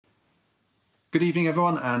Good evening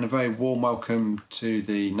everyone, and a very warm welcome to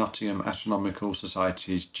the Nottingham Astronomical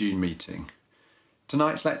Society's June meeting.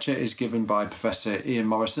 Tonight's lecture is given by Professor Ian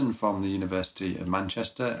Morison from the University of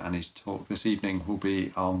Manchester, and his talk this evening will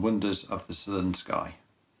be on wonders of the southern sky.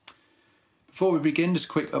 Before we begin, just a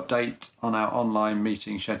quick update on our online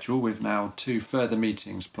meeting schedule. We've now 2 further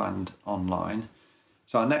meetings planned online.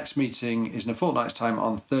 So our next meeting is in a fortnight's time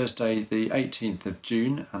on Thursday the 18th of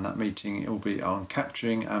June, and that meeting will be on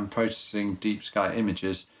capturing and processing deep sky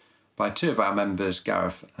images by 2 of our members,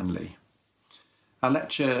 Gareth and Lee. Our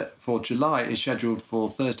lecture for July is scheduled for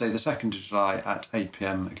Thursday the 2nd of July at 8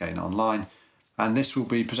 PM, again online, and this will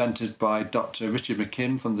be presented by Dr. Richard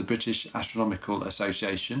McKim from the British Astronomical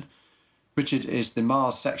Association. Richard is the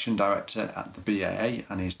Mars Section Director at the BAA,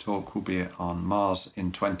 and his talk will be on Mars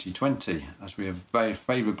in 2020, as we have a very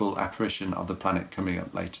favourable apparition of the planet coming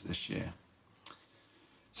up later this year.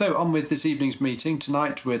 So on with this evening's meeting.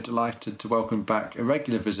 Tonight we're delighted to welcome back a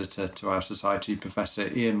regular visitor to our society, Professor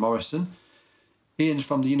Ian Morison. Ian's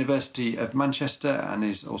from the University of Manchester and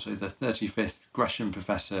is also the 35th Gresham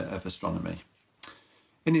Professor of Astronomy.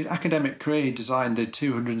 In his academic career, he designed the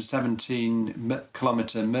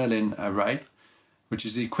 217-kilometre Merlin array, which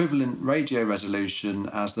is the equivalent radio resolution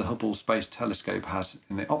as the Hubble Space Telescope has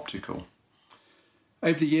in the optical.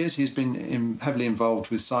 Over the years, he's been heavily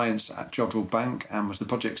involved with science at Jodrell Bank and was the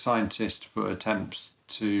project scientist for attempts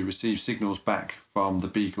to receive signals back from the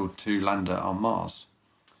Beagle 2 lander on Mars.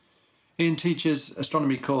 Ian teaches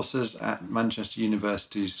astronomy courses at Manchester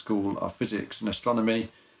University's School of Physics and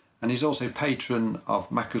Astronomy, and he's also patron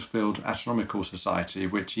of Macclesfield Astronomical Society,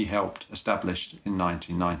 which he helped establish in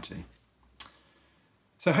 1990.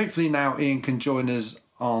 So hopefully now Ian can join us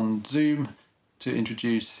on Zoom to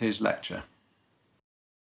introduce his lecture.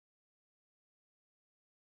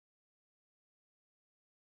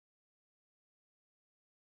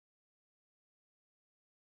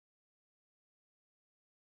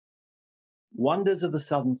 Wonders of the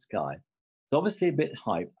Southern Sky. It's obviously a bit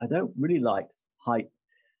hype. I don't really like hype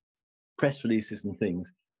press releases and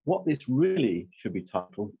things. What this really should be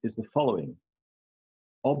titled is the following: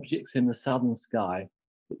 Objects in the Southern Sky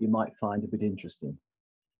that you might find a bit interesting.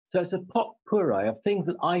 So it's a potpourri of things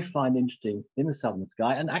that I find interesting in the southern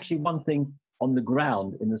sky, and actually one thing on the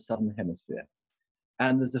ground in the southern hemisphere.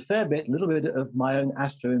 And there's a fair bit, a little bit of my own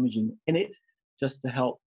astro imaging in it, just to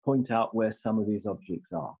help point out where some of these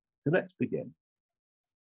objects are. So let's begin.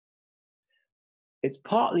 It's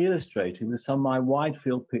partly illustrated with some of my wide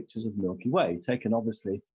field pictures of Milky Way, taken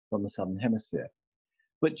obviously from the southern hemisphere.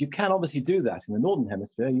 But you can obviously do that in the northern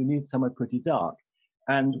hemisphere. You need somewhere pretty dark.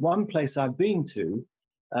 And one place I've been to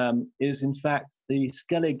is in fact the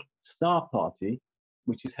Skellig Star Party,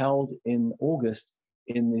 which is held in August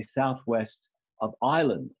in the southwest of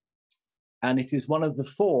Ireland. And it is one of the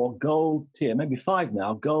 4 gold tier, maybe 5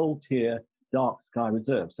 now, gold tier dark sky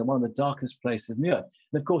reserves. So one of the darkest places on the Earth.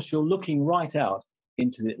 And of course, you're looking right out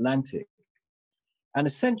into the Atlantic. And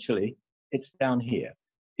essentially, it's down here.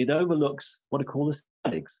 It overlooks what are called the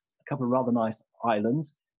Skelligs, a couple of rather nice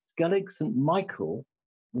islands. Skellig St. Michael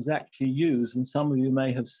was actually used, and some of you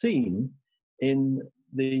may have seen, in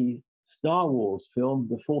the Star Wars film,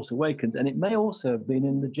 The Force Awakens, and it may also have been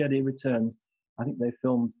in The Jedi Returns. I think they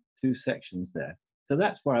filmed 2 sections there. So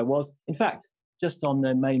that's where I was. In fact, just on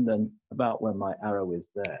their mainland, about where my arrow is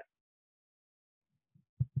there.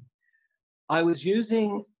 I was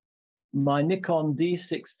using my Nikon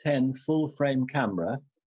D610 full frame camera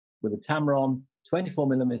with a Tamron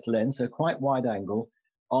 24mm lens, so quite wide angle,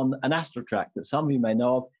 on an astrotrack that some of you may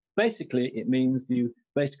know of. Basically, it means you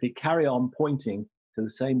basically carry on pointing to the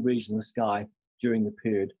same region of the sky during the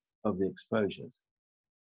period of the exposures.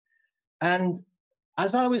 And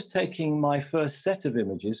as I was taking my first set of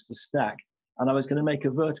images to stack, and I was going to make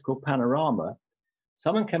a vertical panorama,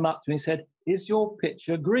 someone came up to me and said, "Is your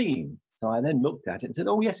picture green?" So I then looked at it and said,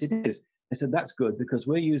 "Oh, yes, it is." I said, "That's good, because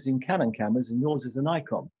we're using Canon cameras and yours is a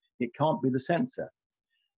Nikon. It can't be the sensor."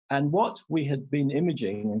 And what we had been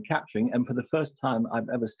imaging and capturing, and for the first time I've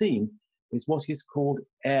ever seen, is what is called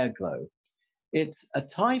air glow. It's a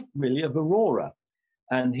type, really, of aurora.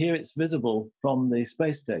 And here it's visible from the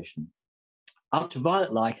space station.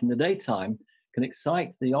 Ultraviolet light in the daytime can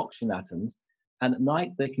excite the oxygen atoms, and at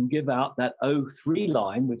night they can give out that O3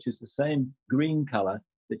 line, which is the same green color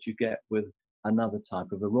that you get with another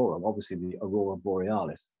type of aurora, obviously the aurora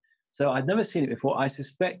borealis. So I'd never seen it before. I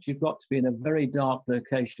suspect you've got to be in a very dark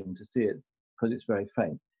location to see it, because it's very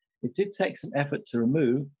faint. It did take some effort to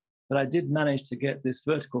remove, but I did manage to get this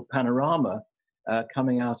vertical panorama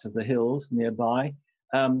coming out of the hills nearby.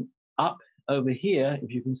 Up over here,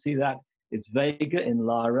 if you can see that, it's Vega in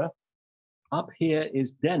Lyra. Up here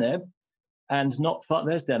is Deneb, And not far,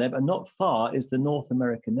 there's Deneb, and not far is the North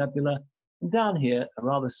American Nebula. And down here, a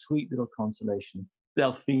rather sweet little constellation,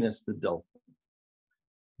 Delphinus the Dolphin.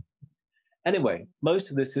 Anyway, most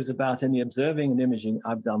of this is about any observing and imaging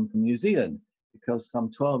I've done from New Zealand, because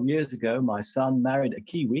some 12 years ago, my son married a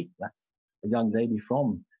Kiwi, that's a young lady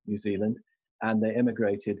from New Zealand, and they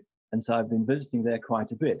emigrated. And so I've been visiting there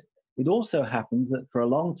quite a bit. It also happens that for a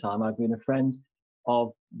long time, I've been a friend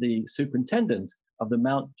of the superintendent of the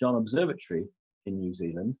Mount John Observatory in New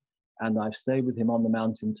Zealand. And I've stayed with him on the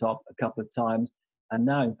mountaintop a couple of times. And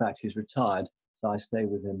now, in fact, he's retired. So I stay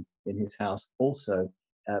with him in his house, also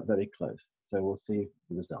very close. So we'll see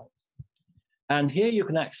the results. And here you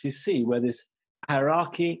can actually see where this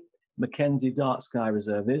Hauraki Mackenzie Dark Sky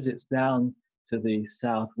Reserve is. It's down to the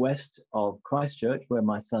southwest of Christchurch, where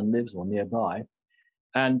my son lives, or nearby.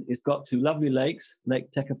 And it's got two lovely lakes,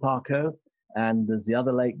 Lake Tekapako, and there's the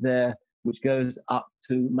other lake there, which goes up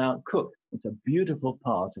to Mount Cook. It's a beautiful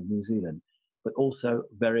part of New Zealand, but also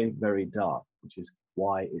very, very dark, which is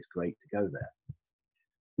why it's great to go there.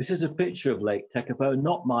 This is a picture of Lake Tekapo,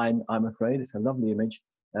 not mine, I'm afraid. It's a lovely image.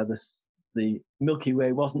 The Milky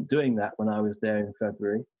Way wasn't doing that when I was there in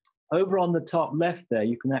February. Over on the top left there,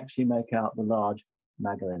 you can actually make out the large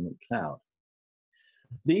Magellanic Cloud.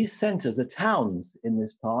 These centres, the towns in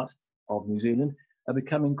this part of New Zealand, are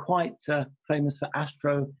becoming quite famous for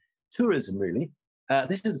astro-tourism, really.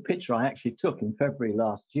 This is a picture I actually took in February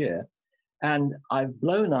last year, and I've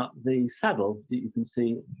blown up the saddle that you can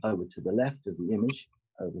see over to the left of the image,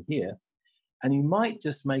 over here, and you might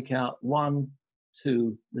just make out 1,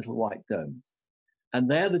 2 little white domes. And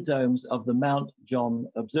they're the domes of the Mount John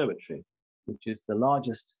Observatory, which is the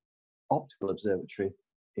largest optical observatory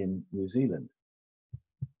in New Zealand.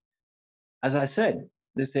 As I said,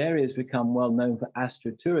 this area has become well known for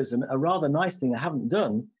astrotourism. A rather nice thing I haven't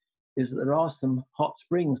done is that there are some hot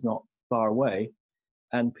springs not far away,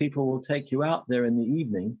 and people will take you out there in the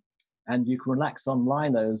evening, and you can relax on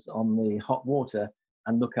linos on the hot water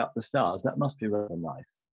and look up the stars. That must be rather nice.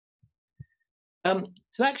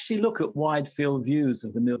 To actually look at wide field views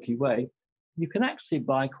of the Milky Way, you can actually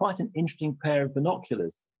buy quite an interesting pair of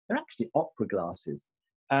binoculars. They're actually opera glasses,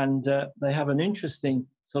 and they have an interesting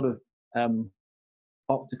sort of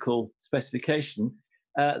optical specification.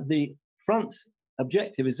 The front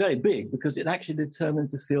objective is very big because it actually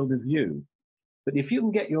determines the field of view. But if you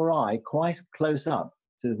can get your eye quite close up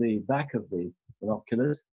to the back of the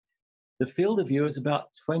binoculars, the field of view is about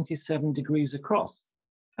 27 degrees across,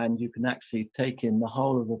 and you can actually take in the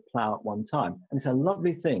whole of the plough at one time. And it's a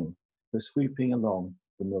lovely thing for sweeping along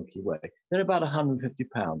the Milky Way. They're about 150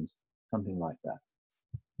 pounds, something like that.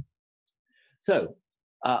 So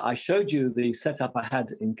I showed you the setup I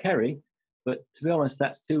had in Kerry, but to be honest,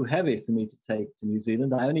 that's too heavy for me to take to New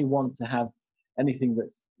Zealand. I only want to have anything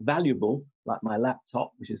that's valuable, like my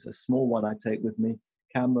laptop, which is a small one I take with me,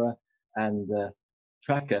 camera and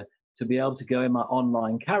tracker, to be able to go in my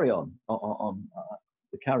online carry-on,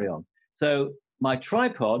 the carry-on. So my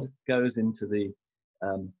tripod goes into the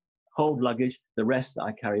hold luggage, the rest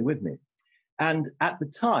I carry with me. And at the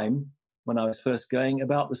time, when I was first going,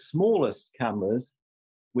 about the smallest cameras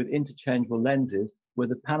with interchangeable lenses were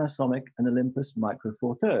the Panasonic and Olympus Micro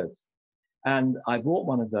Four Thirds. And I bought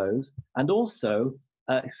one of those, and also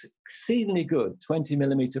an exceedingly good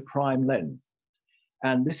 20mm prime lens.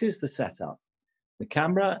 And this is the setup. The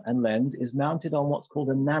camera and lens is mounted on what's called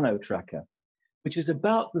a nano tracker, which is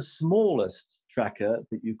about the smallest tracker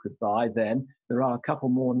that you could buy then. There are a couple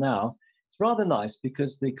more now. It's rather nice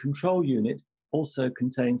because the control unit also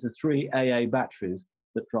contains the 3 AA batteries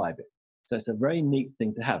that drive it. So it's a very neat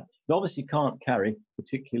thing to have. You obviously can't carry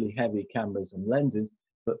particularly heavy cameras and lenses,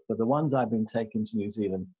 but for the ones I've been taking to New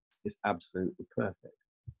Zealand, it's absolutely perfect.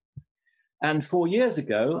 And 4 years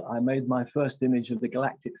ago, I made my first image of the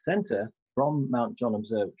galactic center from Mount John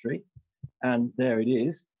Observatory, and there it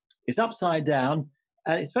is. It's upside down,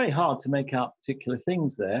 and it's very hard to make out particular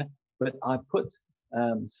things there, but I put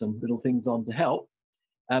some little things on to help.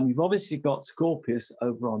 You've obviously got Scorpius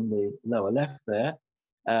over on the lower left there,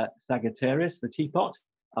 Sagittarius, the teapot,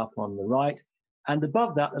 up on the right, and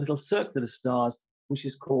above that, a little circlet of stars, which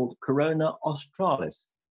is called Corona Australis,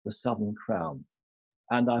 the Southern Crown.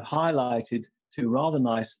 And I've highlighted 2 rather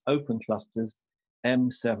nice open clusters,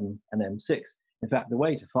 M7 and M6. In fact, the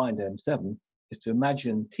way to find M7 is to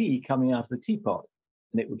imagine tea coming out of the teapot,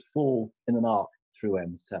 and it would fall in an arc through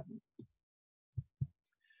M7.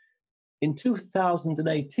 In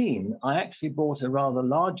 2018, I actually bought a rather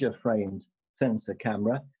larger framed sensor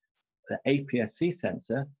camera, the APS-C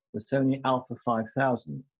sensor, the Sony Alpha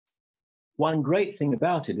 5000. One great thing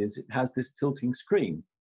about it is it has this tilting screen,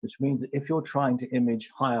 which means that if you're trying to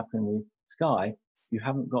image high up in the sky, you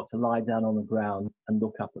haven't got to lie down on the ground and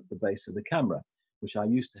look up at the base of the camera, which I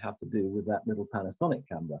used to have to do with that little Panasonic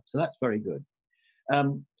camera. So that's very good.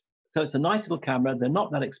 So it's a nice little camera. They're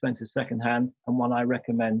not that expensive secondhand, and one I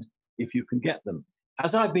recommend if you can get them.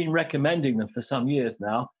 As I've been recommending them for some years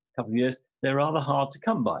now, a couple of years, they're rather hard to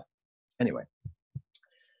come by. Anyway,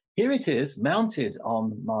 here it is mounted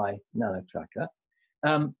on my nano tracker.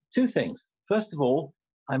 Two things. First of all,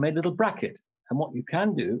 I made a little bracket, and what you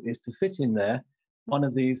can do is to fit in there one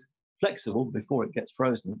of these flexible, before it gets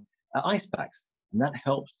frozen, ice packs, and that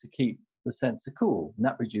helps to keep the sensor cool, and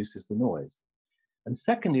that reduces the noise. And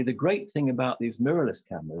secondly, the great thing about these mirrorless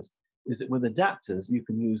cameras is that with adapters, you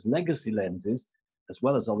can use legacy lenses, as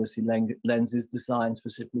well as obviously lenses designed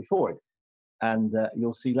specifically for it. And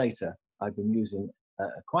you'll see later, I've been using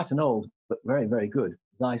quite an old, but very, very good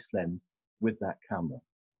Zeiss lens with that camera.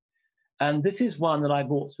 And this is one that I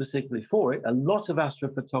bought specifically for it. A lot of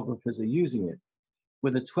astrophotographers are using it.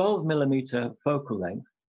 With a 12mm focal length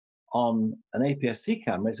on an APS-C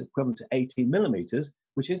camera, it's equivalent to 18mm,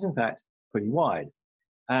 which is in fact pretty wide.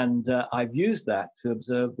 And I've used that to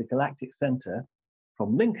observe the galactic center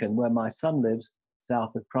from Lincoln, where my son lives,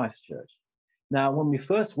 south of Christchurch. Now, when we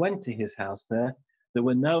first went to his house there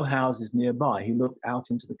were no houses nearby. He looked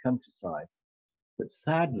out into the countryside. But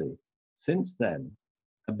sadly, since then,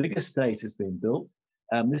 a big estate has been built.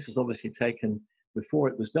 This was obviously taken before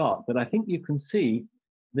it was dark, but I think you can see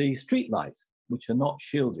the street lights, which are not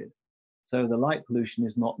shielded. So the light pollution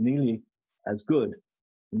is not nearly as good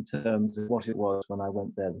in terms of what it was when I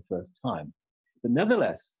went there the first time. But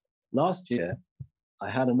nevertheless, last year, I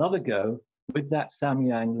had another go with that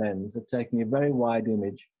Samyang lens of taking a very wide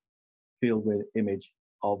image, field image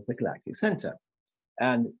of the galactic center.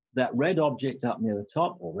 And that red object up near the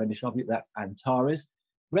top, or reddish object, that's Antares.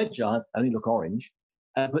 Red giants only look orange,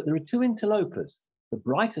 but there are two interlopers. The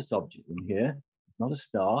brightest object in here is not a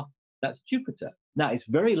star, that's Jupiter. Now, it's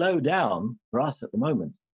very low down for us at the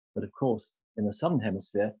moment, but of course, in the southern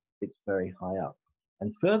hemisphere, it's very high up.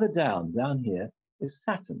 And further down here, is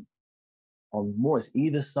Saturn, on more or less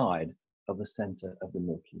either side of the center of the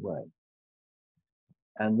Milky Way.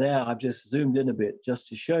 And there I've just zoomed in a bit just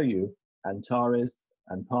to show you Antares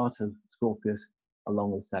and part of Scorpius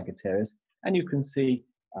along with Sagittarius. And you can see,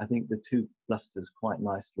 I think, the two clusters quite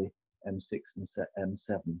nicely, M6 and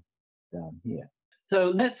M7 down here. So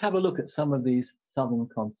let's have a look at some of these southern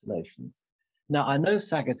constellations. Now, I know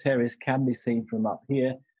Sagittarius can be seen from up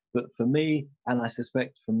here, but for me, and I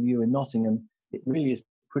suspect from you in Nottingham, it really is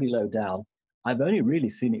pretty low down. I've only really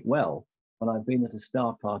seen it well when I've been at a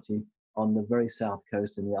star party on the very south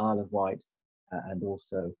coast in the Isle of Wight and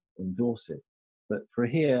also in Dorset. But for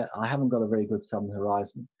here, I haven't got a very good southern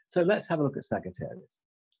horizon. So let's have a look at Sagittarius.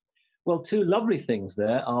 Well, two lovely things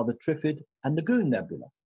there are the Trifid and Lagoon Nebula.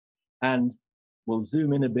 And we'll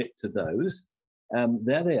zoom in a bit to those.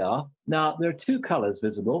 There they are. Now, there are two colors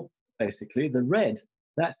visible, basically. The red,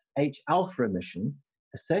 that's H-alpha emission.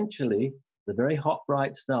 Essentially, the very hot,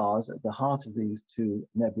 bright stars at the heart of these two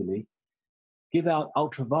nebulae give out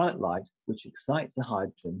ultraviolet light, which excites the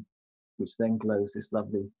hydrogen, which then glows this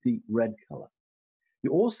lovely deep red color.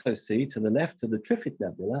 You also see to the left of the Trifid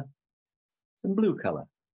Nebula some blue color,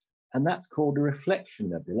 and that's called a reflection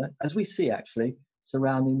nebula, as we see actually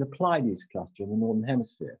surrounding the Pleiades cluster in the northern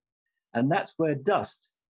hemisphere. And that's where dust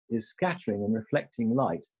is scattering and reflecting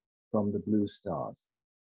light from the blue stars.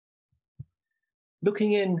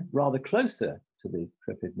 Looking in rather closer to the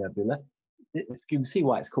Trifid Nebula, you can see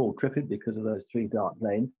why it's called Trifid, because of those three dark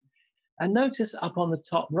lanes. And notice up on the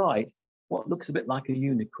top right, what looks a bit like a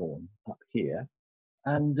unicorn up here.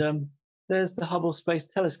 And there's the Hubble Space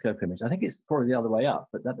Telescope image. I think it's probably the other way up,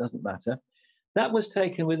 but that doesn't matter. That was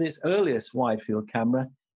taken with its earliest wide field camera,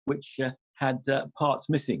 which had parts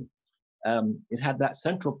missing. It had that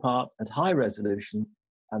central part at high resolution,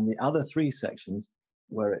 and the other three sections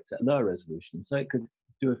were at low resolution. So it could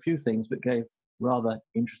do a few things, but gave rather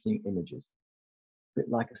interesting images, a bit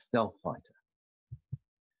like a stealth fighter.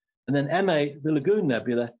 And then M8, the Lagoon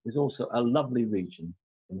Nebula, is also a lovely region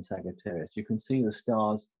in Sagittarius. You can see the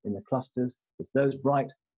stars in the clusters. It's those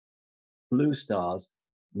bright blue stars,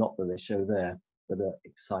 not that they show there, that are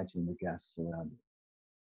exciting the gas surrounding.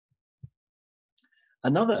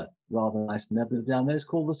 Another rather nice nebula down there is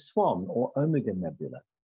called the Swan, or Omega Nebula.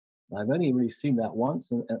 I've only really seen that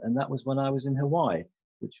once, and that was when I was in Hawaii,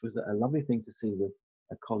 which was a lovely thing to see with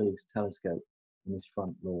a colleague's telescope in his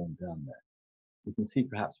front lawn down there. You can see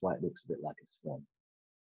perhaps why it looks a bit like a swan.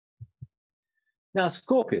 Now,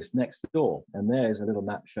 Scorpius next door, and there's a little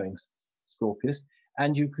map showing Scorpius,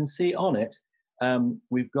 and you can see on it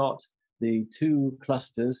we've got the two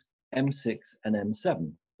clusters M6 and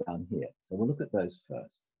M7 down here. So we'll look at those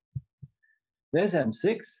first. There's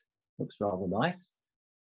M6, looks rather nice.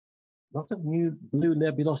 Lot of new blue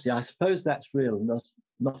nebulosity. I suppose that's real,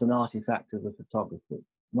 not an artifact of the photography,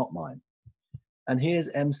 not mine. And here's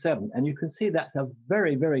M7, and you can see that's a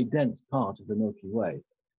very, very dense part of the Milky Way.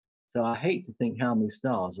 So I hate to think how many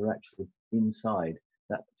stars are actually inside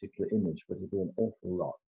that particular image, but it'll be an awful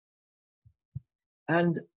lot.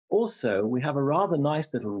 And also, we have a rather nice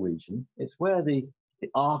little region. It's where the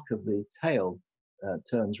arc of the tail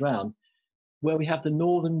turns round, where we have the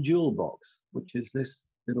northern jewel box, which is this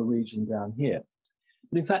little region down here.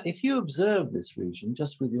 But in fact, if you observe this region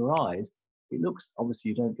just with your eyes, it looks, obviously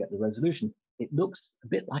you don't get the resolution, it looks a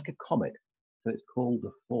bit like a comet. So it's called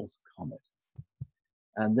the false comet.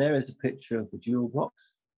 And there is a picture of the jewel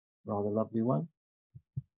box, rather lovely one.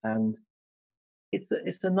 And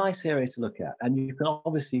it's a nice area to look at. And you can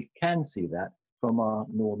obviously see that from our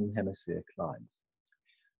northern hemisphere climes.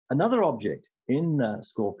 Another object in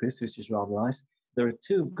Scorpius, which is rather nice, there are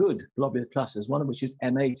two good globular clusters, one of which is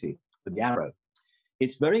M80, with the arrow.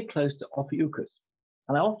 It's very close to Ophiuchus.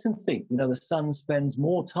 And I often think, you know, the sun spends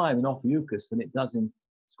more time in Ophiuchus than it does in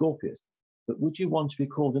Scorpius. But would you want to be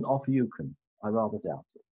called an Ophiucan? I rather doubt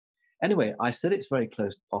it. Anyway, I said it's very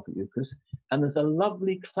close to Ophiuchus, and there's a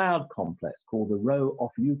lovely cloud complex called the Rho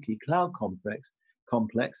Ophiuchi cloud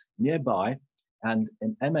complex nearby, and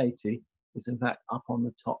an M80 is in fact up on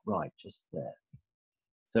the top right, just there.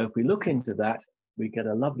 So if we look into that, we get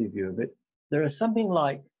a lovely view of it. There are something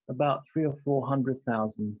like about 300,000 or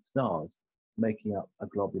 400,000 stars making up a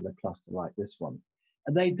globular cluster like this one.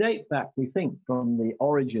 And they date back, we think, from the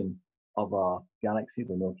origin of our galaxy,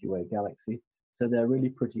 the Milky Way galaxy. So they're really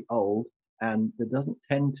pretty old, and there doesn't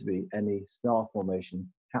tend to be any star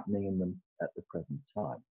formation happening in them at the present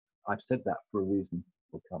time. I've said that for a reason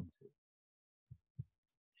we'll come to.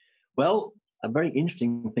 Well, a very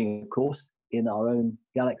interesting thing, of course, in our own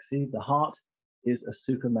galaxy, the heart is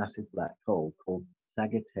a supermassive black hole called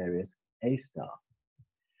Sagittarius A star.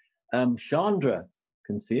 Chandra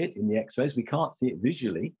can see it in the X-rays. We can't see it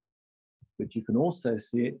visually, but you can also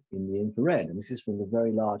see it in the infrared. And this is from the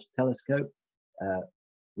Very Large Telescope,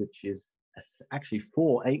 which is actually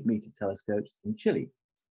 4 8-meter telescopes in Chile.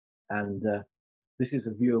 And this is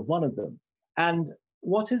a view of one of them. And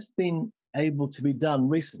what has been able to be done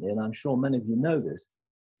recently, and I'm sure many of you know this,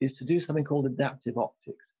 is to do something called adaptive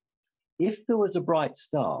optics. If there was a bright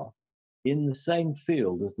star in the same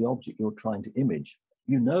field as the object you're trying to image,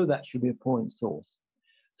 you know that should be a point source.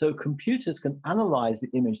 So computers can analyze the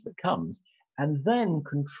image that comes and then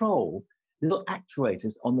control little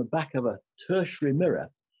actuators on the back of a tertiary mirror,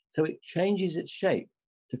 so it changes its shape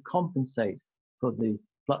to compensate for the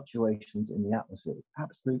fluctuations in the atmosphere. It's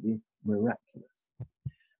absolutely miraculous.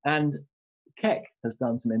 And Keck has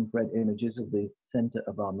done some infrared images of the center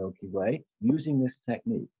of our Milky Way using this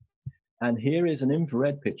technique. And here is an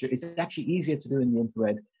infrared picture. It's actually easier to do in the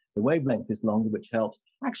infrared. The wavelength is longer, which helps.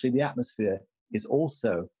 Actually, the atmosphere is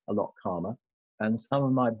also a lot calmer. And some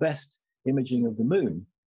of my best imaging of the moon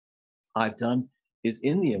I've done is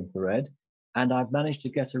in the infrared, and I've managed to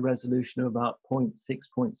get a resolution of about 0.6,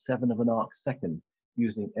 0.7 of an arc second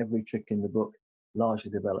using every trick in the book,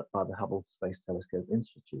 largely developed by the Hubble Space Telescope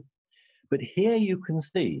Institute. But here you can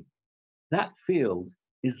see that field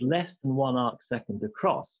is less than 1 arc second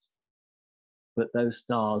across, but those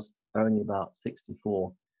stars are only about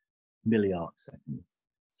 64 milliarc seconds.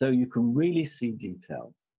 So you can really see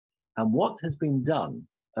detail. And what has been done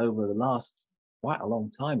over the last quite a long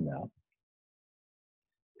time now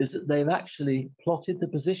is that they've actually plotted the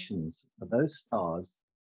positions of those stars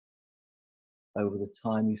over the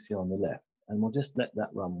time you see on the left. And we'll just let that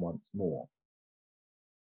run once more.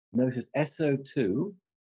 Notice SO2,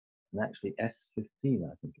 and actually S15,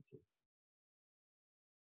 I think it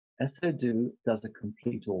is. SO2 does a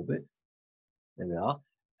complete orbit. There we are.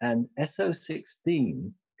 And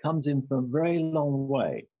SO16 comes in from a very long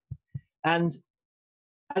way. And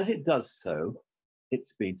as it does so, it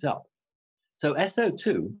speeds up. So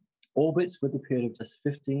SO2 orbits with a period of just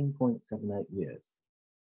 15.78 years.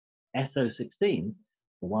 SO16,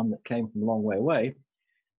 the one that came from a long way away,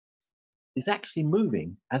 is actually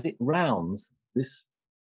moving as it rounds this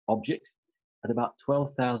object at about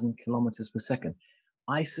 12,000 kilometers per second.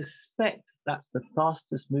 I suspect that's the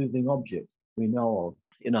fastest moving object we know of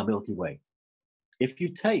in our Milky Way. If you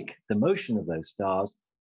take the motion of those stars,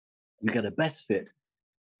 you get a best fit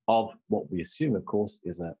of what we assume, of course,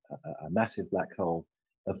 is a massive black hole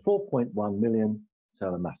of 4.1 million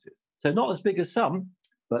solar masses. So not as big as some,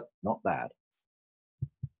 but not bad.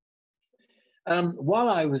 While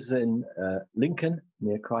I was in Lincoln,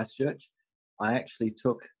 near Christchurch, I actually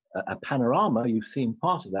took a panorama. You've seen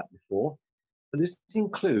part of that before, but this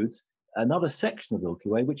includes another section of the Milky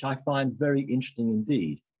Way, which I find very interesting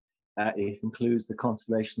indeed. It includes the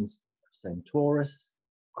constellations Centaurus,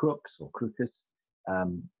 Crux or Crucus,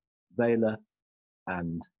 Vela,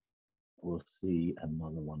 and we'll see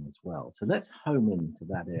another one as well. So let's home into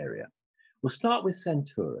that area. We'll start with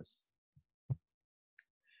Centaurus.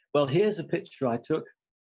 Well, here's a picture I took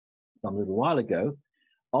some little while ago.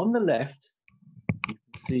 On the left, you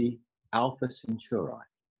can see Alpha Centauri.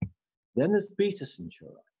 Then there's Beta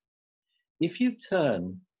Centauri. If you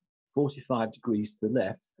turn 45 degrees to the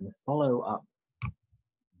left and follow up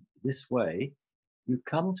this way, you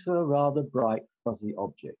come to a rather bright fuzzy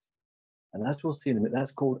object. And as we'll see in a minute,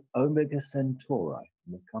 that's called Omega Centauri.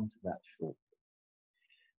 And we'll come to that shortly.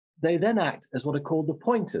 They then act as what are called the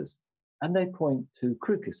pointers, and they point to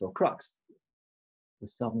Crucus or Crux, the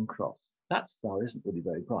Southern Cross. That star isn't really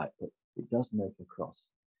very bright, but it does make a cross.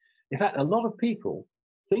 In fact, a lot of people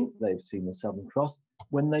think they've seen the Southern Cross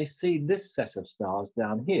when they see this set of stars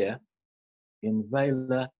down here in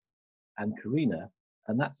Vela and Carina,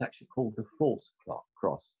 and that's actually called the false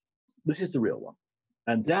cross. This is the real one.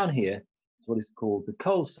 And down here is what is called the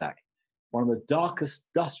coal sack, one of the darkest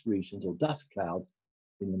dust regions or dust clouds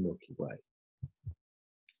in the Milky Way.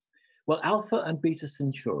 Well, Alpha and Beta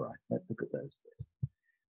Centauri, let's look at those.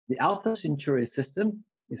 The Alpha Centauri system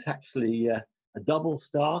is actually a double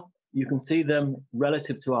star. You can see them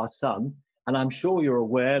relative to our sun, and I'm sure you're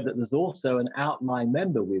aware that there's also an outlying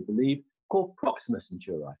member, we believe, called Proxima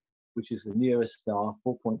Centauri, which is the nearest star,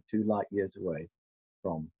 4.2 light years away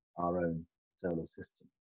from our own solar system.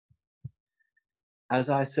 As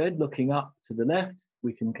I said, looking up to the left,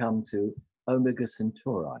 we can come to Omega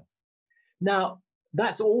Centauri. Now,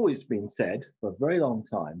 that's always been said for a very long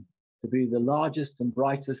time to be the largest and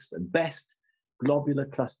brightest and best globular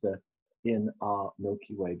cluster in our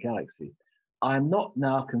Milky Way galaxy. I'm not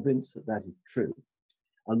now convinced that that is true.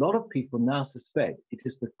 A lot of people now suspect it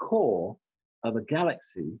is the core of a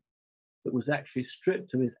galaxy that was actually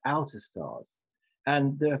stripped of its outer stars.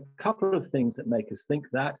 And there are a couple of things that make us think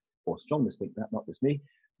that, or strongly think that, not just me,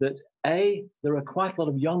 that A, there are quite a lot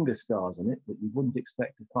of younger stars in it that you wouldn't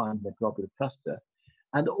expect to find in a globular cluster.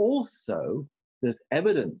 And also, there's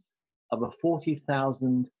evidence of a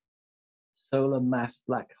 40,000 solar mass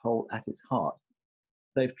black hole at its heart.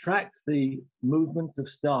 They've tracked the movements of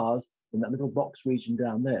stars in that little box region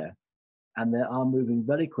down there, and they are moving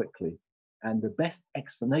very quickly. And the best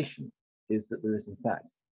explanation is that there is, in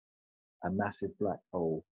fact, a massive black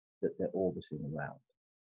hole that they're orbiting around.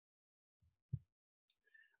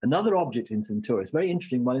 Another object in Centaurus, very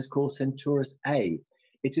interesting one, is called Centaurus A.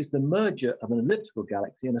 It is the merger of an elliptical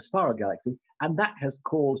galaxy and a spiral galaxy, and that has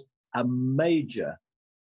caused a major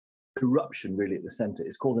eruption really at the center.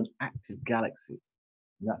 It's called an active galaxy.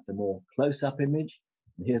 And that's a more close-up image.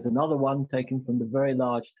 And here's another one taken from the Very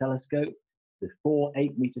Large Telescope, the 4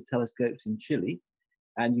 8-meter telescopes in Chile,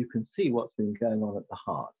 and you can see what's been going on at the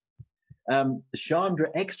heart. The Chandra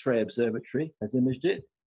X-ray Observatory has imaged it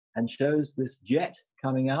and shows this jet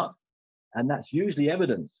coming out, and that's usually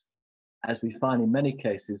evidence, as we find in many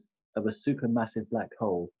cases, of a supermassive black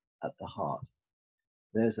hole at the heart.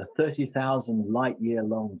 There's a 30,000 light-year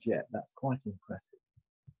long jet. That's quite impressive.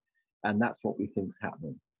 And that's what we think is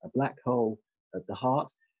happening. A black hole at the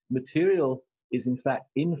heart. Material is in fact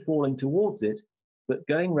infalling towards it, but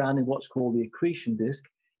going round in what's called the accretion disk.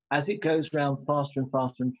 As it goes round faster and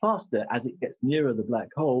faster and faster, as it gets nearer the black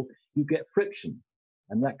hole, you get friction.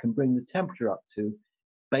 And that can bring the temperature up to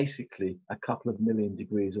basically a couple of million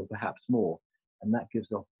degrees or perhaps more. And that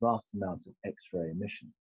gives off vast amounts of X-ray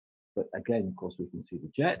emission. But again, of course, we can see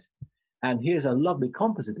the jet. And here's a lovely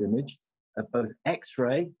composite image of both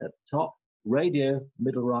X-ray at the top, radio,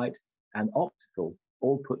 middle right, and optical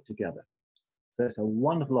all put together. So it's a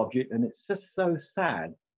wonderful object, and it's just so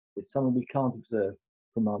sad it's something we can't observe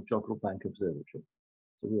from our Jodrell Bank Observatory.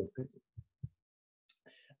 It's a real pity.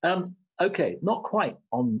 Okay, not quite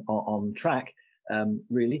on track,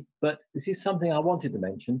 really, but this is something I wanted to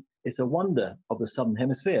mention. It's a wonder of the Southern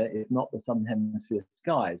Hemisphere, if not the Southern Hemisphere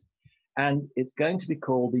skies. And it's going to be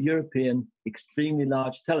called the European Extremely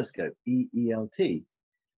Large Telescope, EELT.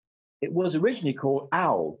 It was originally called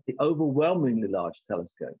OWL, the Overwhelmingly Large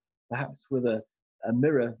Telescope, perhaps with a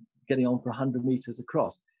mirror getting on for 100 meters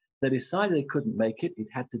across. They decided they couldn't make it. It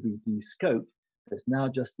had to be de-scoped. It's now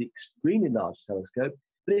just the Extremely Large Telescope,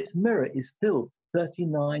 but its mirror is still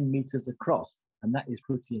 39 meters across, and that is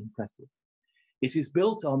pretty impressive. It is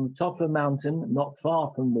built on the top of a mountain, not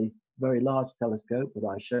far from the Very Large Telescope that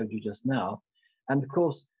I showed you just now. And of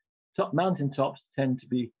course, mountain tops tend to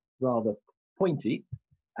be rather pointy,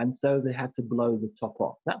 and so they had to blow the top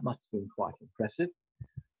off. That must have been quite impressive.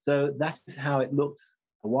 So that is how it looked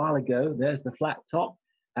a while ago. There's the flat top,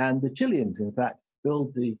 and the Chileans, in fact,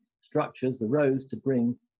 build the structures, the rows, to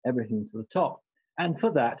bring everything to the top. And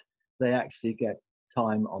for that, they actually get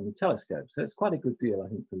time on the telescope. So it's quite a good deal, I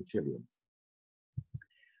think, for the Chileans.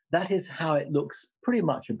 That is how it looks pretty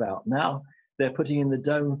much about now. They're putting in the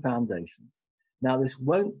dome foundations. Now, this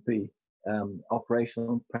won't be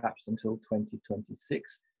operational perhaps until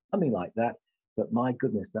 2026, something like that. But my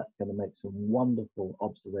goodness, that's going to make some wonderful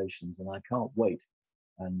observations, and I can't wait.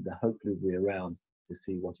 And hopefully we'll be around to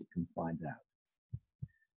see what it can find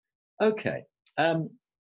out. Okay,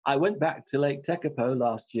 I went back to Lake Tekapo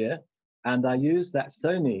last year, and I used that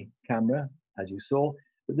Sony camera, as you saw,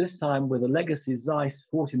 but this time with a legacy Zeiss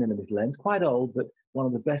 40mm lens, quite old, but one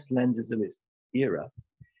of the best lenses of its era.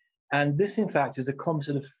 And this, in fact, is a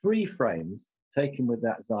composite of 3 frames taken with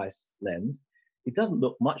that Zeiss lens. It doesn't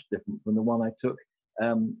look much different from the one I took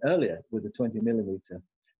earlier with the 20mm.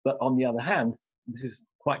 But on the other hand, this is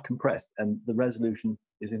quite compressed, and the resolution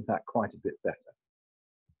is, in fact, quite a bit better.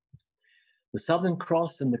 The Southern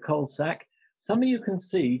Cross and the Coal Sack, some of you can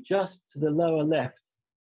see just to the lower left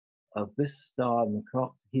of this star in the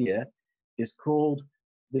cross here is called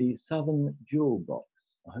the Southern Jewel Box.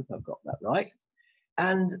 I hope I've got that right.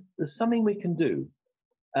 And there's something we can do.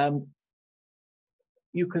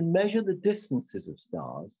 You can measure the distances of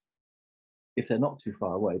stars, if they're not too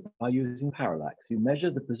far away, by using parallax. You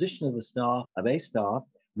measure the position of a star,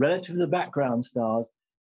 relative to the background stars,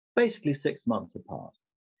 basically 6 months apart.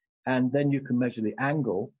 And then you can measure the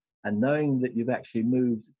angle, and knowing that you've actually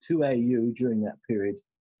moved 2 AU during that period,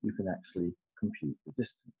 you can actually compute the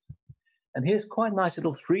distance. And here's quite a nice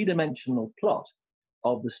little 3-dimensional plot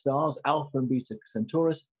of the stars Alpha and Beta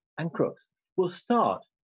Centaurus and Crux. We'll start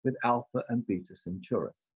with Alpha and Beta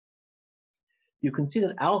Centaurus. You can see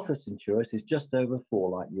that Alpha Centaurus is just over 4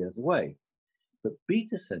 light years away, but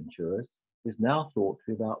Beta Centaurus is now thought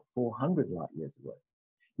to be about 400 light years away.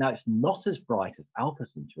 Now, it's not as bright as Alpha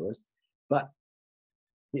Centaurus, but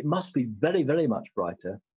it must be very, very much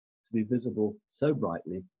brighter to be visible so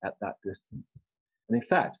brightly at that distance. And in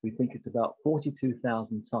fact, we think it's about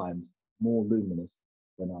 42,000 times more luminous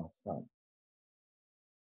than our sun.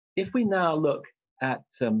 If we now look at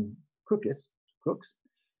Crux,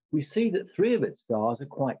 we see that 3 of its stars are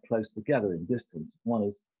quite close together in distance. One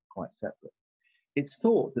is quite separate. It's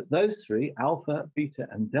thought that those 3, Alpha, Beta,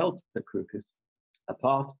 and Delta Crux, are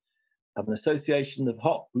part of an association of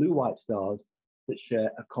hot blue-white stars that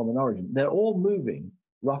share a common origin. They're all moving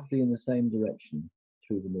roughly in the same direction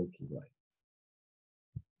through the Milky Way.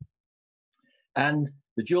 And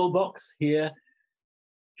the jewel box here,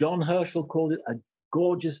 John Herschel called it a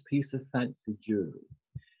gorgeous piece of fancy jewelry.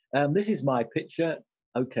 This is my picture.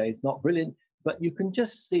 Okay, it's not brilliant, but you can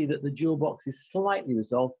just see that the jewel box is slightly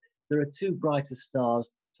resolved. There are 2 brighter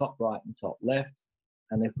stars, top right and top left.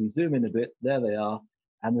 And if we zoom in a bit, there they are.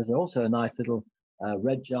 And there's also a nice little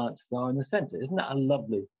red giant star in the center. Isn't that a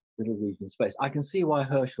lovely little region of space? I can see why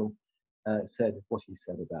Herschel said what he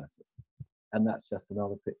said about it. And that's just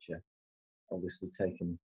another picture, obviously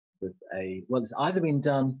taken with well, it's either been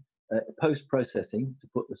done post-processing to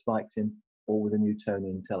put the spikes in, or with a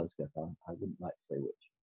Newtonian telescope. I wouldn't like to say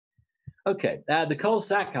which. Okay, the Coal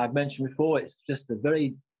Sack I've mentioned before, it's just a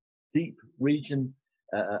very deep region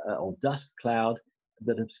or dust cloud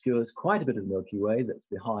that obscures quite a bit of the Milky Way that's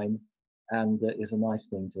behind, and is a nice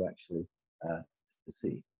thing to actually to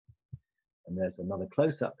see. And there's another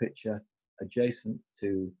close-up picture adjacent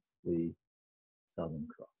to the Southern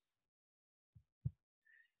Cross.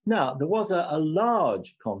 Now, there was a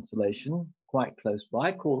large constellation quite close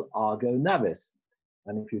by called Argo Navis.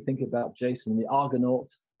 And if you think about Jason and the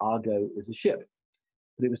Argonauts, Argo is a ship.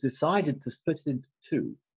 But it was decided to split it into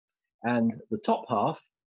 2. And the top half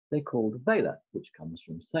they called Vela, which comes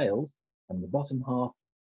from sails, and the bottom half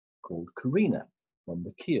called Carina, from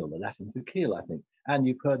the keel, the Latin for keel, I think. And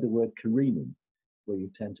you've heard the word careening, where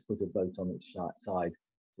you tend to put a boat on its side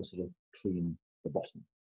to sort of clean the bottom.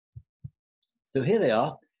 So here they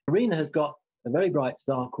are. Carina has got a very bright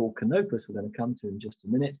star called Canopus, we're going to come to in just a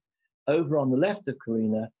minute. Over on the left of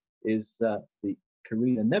Carina is the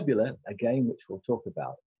Carina Nebula, again, which we'll talk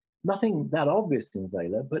about. Nothing that obvious in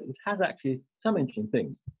Vela, but it has actually some interesting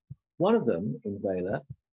things. One of them in Vela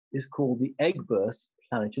is called the Egg Burst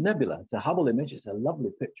Planetary Nebula. It's a Hubble image. It's a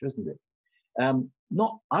lovely picture, isn't it?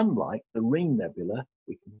 Not unlike the Ring Nebula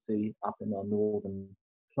we can see up in our northern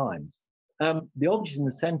climes. The object in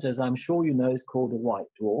the center, as I'm sure you know, is called a white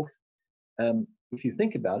dwarf. If you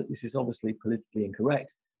think about it, this is obviously politically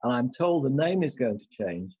incorrect, and I'm told the name is going to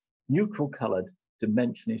change. Neutral colored,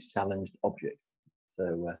 dimension is challenged object.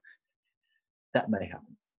 So that may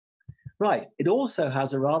happen. Right. It also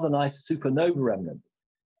has a rather nice supernova remnant.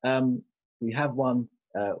 We have one.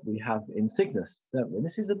 We have in Cygnus, don't we? And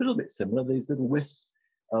this is a little bit similar. These little wisps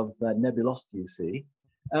of nebulosity you see.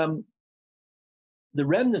 The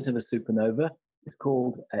remnant of a supernova is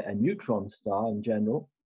called a neutron star in general.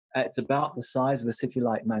 It's about the size of a city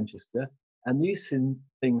like Manchester, and these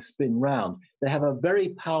things spin round. They have a very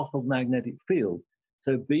powerful magnetic field,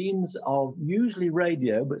 so beams of usually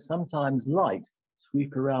radio, but sometimes light,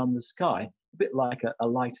 sweep around the sky, a bit like a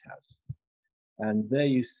lighthouse. And there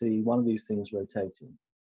you see one of these things rotating.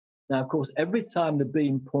 Now, of course, every time the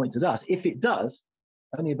beam points at us, if it does,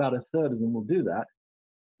 only about a third of them will do that,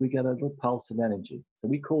 we get a little pulse of energy. So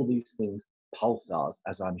we call these things pulsars,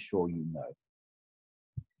 as I'm sure you know.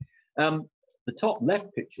 The top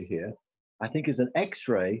left picture here, I think, is an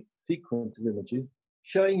X-ray sequence of images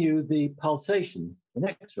showing you the pulsations in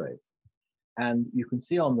X-rays. And you can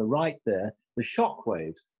see on the right there the shock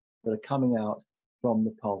waves that are coming out from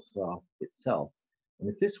the pulsar itself. And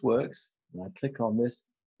if this works, and I click on this,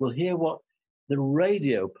 we'll hear what the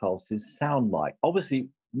radio pulses sound like. Obviously,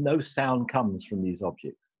 no sound comes from these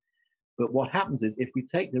objects. But what happens is if we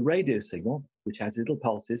take the radio signal, which has little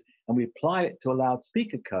pulses, and we apply it to a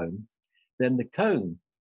loudspeaker cone, then the cone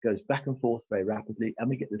goes back and forth very rapidly, and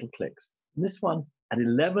we get little clicks. And this one, at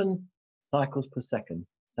 11 cycles per second,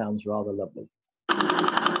 sounds rather lovely.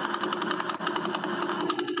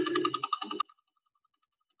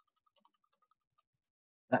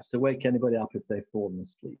 That's to wake anybody up if they've fallen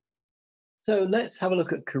asleep. So let's have a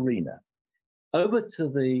look at Carina. Over to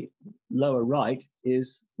the lower right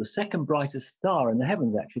is the second brightest star in the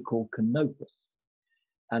heavens, actually called Canopus.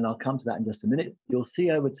 And I'll come to that in just a minute. You'll see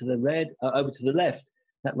over to the left,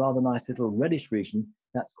 that rather nice little reddish region,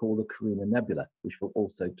 that's called the Carina Nebula, which we'll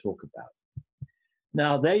also talk about.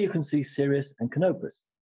 Now, there you can see Sirius and Canopus.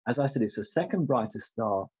 As I said, it's the second brightest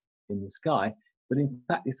star in the sky, but in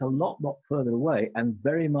fact, it's a lot further away and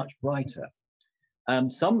very much brighter.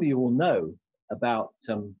 Some of you will know about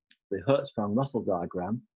the Hertzsprung-Russell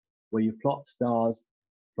diagram, where you plot stars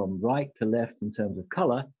from right to left in terms of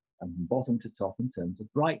color and from bottom to top in terms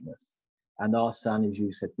of brightness. And our sun, as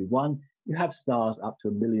you said, one, you have stars up to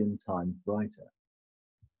 1 million times brighter.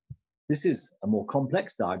 This is a more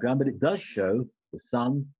complex diagram, but it does show the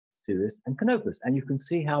sun, Sirius, and Canopus. And you can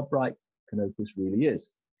see how bright Canopus really is.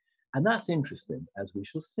 And that's interesting, as we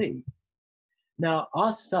shall see. Now,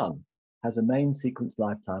 our sun has a main sequence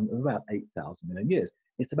lifetime of about 8,000 million years.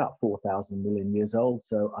 It's about 4,000 million years old,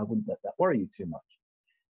 so I wouldn't let that worry you too much.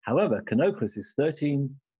 However, Canopus is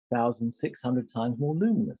 13,600 times more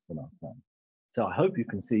luminous than our sun. So I hope you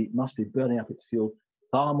can see it must be burning up its fuel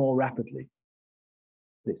far more rapidly.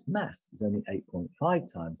 But its mass is only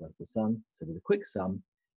 8.5 times that of the sun, so with a quick sum,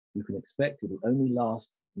 you can expect it will only last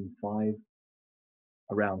in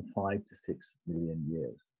around 5 to 6 million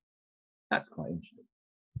years. That's quite interesting.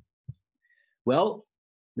 Well,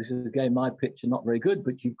 this is again my picture, not very good,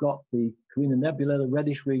 but you've got the Carina Nebula, the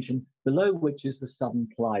reddish region, below which is the southern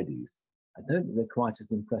Pleiades. I don't think they're quite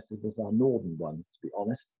as impressive as our northern ones, to be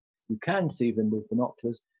honest. You can see them with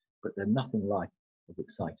binoculars, but they're nothing like as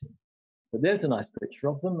exciting. But there's a nice picture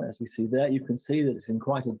of them. As we see there, you can see that it's in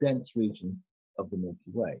quite a dense region of the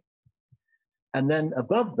Milky Way. And then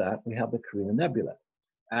above that, we have the Carina Nebula.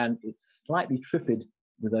 And it's slightly trifid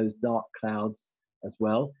with those dark clouds as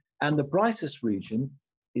well. And the brightest region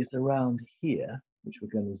is around here, which we're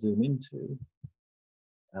going to zoom into.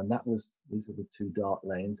 And these are the two dark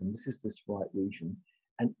lanes, and this is this white region.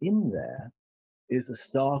 And in there is a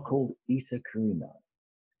star called Eta Carinae.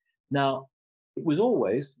 Now, it was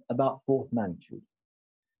always about 4th magnitude.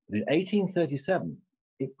 But in 1837,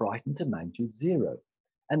 it brightened to magnitude 0,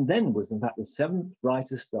 and then was in fact the 7th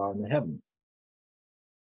brightest star in the heavens.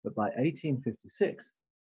 But by 1856,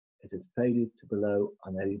 it had faded to below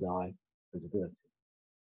unaided eye visibility.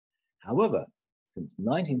 However, since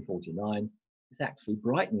 1949, it's actually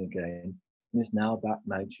brightening again and is now about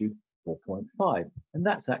magnitude 4.5, and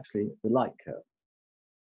that's actually the light curve.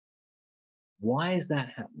 Why is that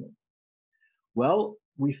happening? Well,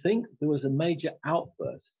 we think there was a major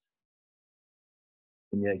outburst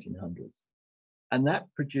in the 1800s, and that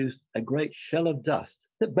produced a great shell of dust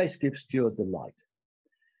that basically obscured the light.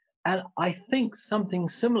 And I think something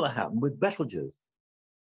similar happened with Betelgeuse.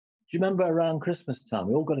 Do you remember around Christmas time,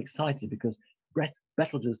 we all got excited because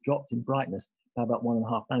Betelgeuse dropped in brightness by about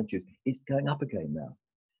 1.5 magnitudes. It's going up again now.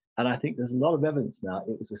 And I think there's a lot of evidence now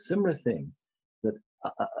it was a similar thing, that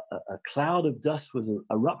a cloud of dust was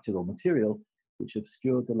erupted, or material, which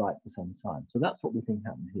obscured the light for some time. So that's what we think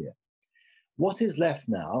happened here. What is left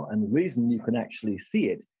now, and the reason you can actually see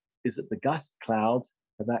it, is that the gas clouds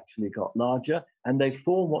have actually got larger and they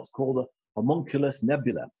form what's called a homunculus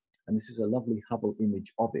nebula. And this is a lovely Hubble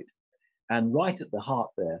image of it. And right at the heart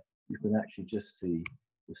there, you can actually just see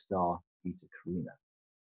the star Eta Carina.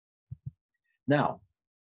 Now,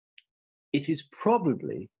 it is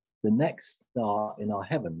probably the next star in our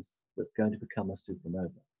heavens that's going to become a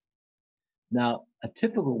supernova. Now, a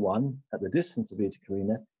typical one at the distance of Eta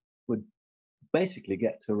Carina would basically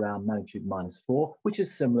get to around magnitude -4, which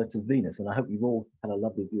is similar to Venus. And I hope you've all had a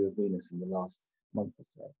lovely view of Venus in the last month or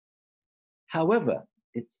so. However,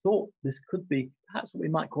 it's thought this could be perhaps what we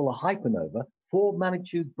might call a hypernova, 4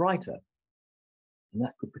 magnitude brighter. And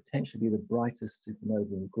that could potentially be the brightest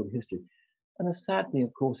supernova in recorded history. And the sad thing,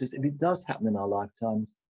 of course, is if it does happen in our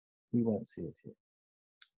lifetimes, we won't see it here.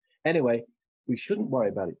 Anyway, we shouldn't worry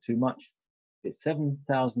about it too much. It's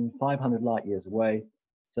 7,500 light years away,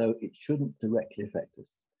 so it shouldn't directly affect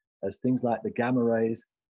us, as things like the gamma rays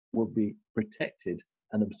will be protected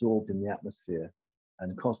and absorbed in the atmosphere,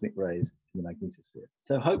 and cosmic rays in the magnetosphere.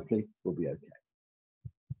 So hopefully we'll be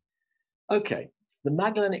okay. Okay, the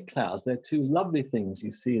Magellanic Clouds, they're 2 lovely things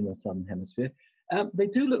you see in the southern hemisphere. They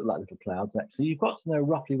do look like little clouds, actually. You've got to know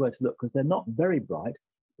roughly where to look because they're not very bright.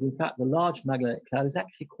 But in fact, the large Magellanic Cloud is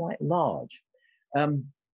actually quite large.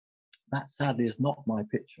 That sadly is not my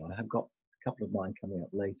picture. I have got a couple of mine coming up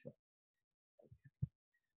later.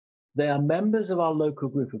 They are members of our local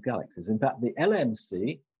group of galaxies. In fact, the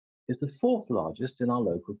LMC is the 4th largest in our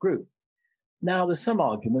local group. Now, there's some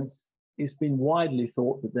arguments. It's been widely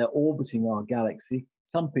thought that they're orbiting our galaxy.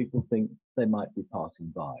 Some people think they might be passing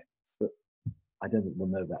by, but I don't think we'll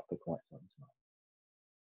know that for quite some time.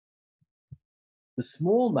 The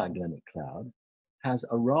small Magellanic Cloud has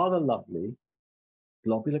a rather lovely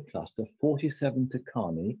globular cluster, 47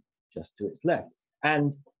 Tucani, just to its left.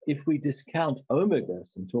 And if we discount Omega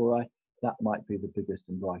Centauri, that might be the biggest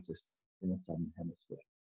and brightest in the southern hemisphere.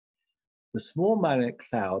 The small Magellanic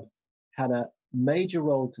Cloud had a major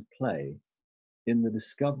role to play in the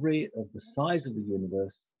discovery of the size of the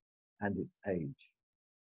universe and its age.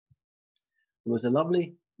 There was a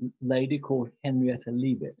lovely lady called Henrietta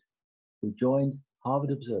Leavitt who joined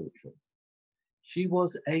Harvard Observatory. She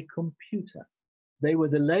was a computer. They were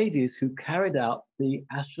the ladies who carried out the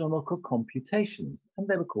astronomical computations, and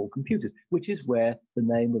they were called computers, which is where the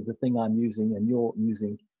name of the thing I'm using and you're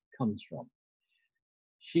using comes from.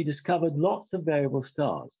 She discovered lots of variable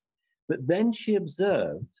stars, but then she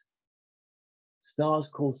observed stars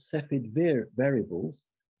called Cepheid variables.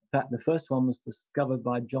 In fact, the first one was discovered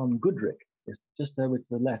by John Goodricke. It's just over to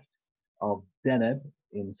the left of Deneb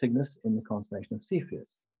in Cygnus in the constellation of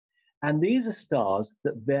Cepheus. And these are stars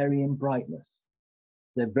that vary in brightness.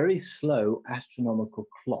 They're very slow astronomical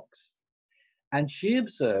clocks. And she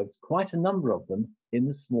observed quite a number of them in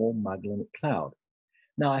the small Magellanic Cloud.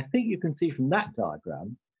 Now, I think you can see from that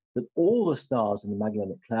diagram that all the stars in the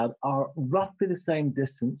Magellanic Cloud are roughly the same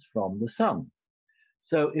distance from the Sun.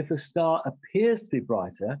 So if a star appears to be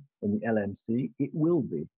brighter in the LMC, it will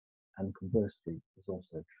be, and conversely is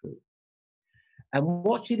also true. And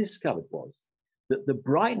what she discovered was that the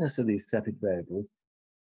brightness of these Cepheid variables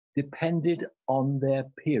depended on their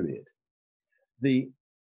period. The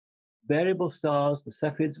variable stars, the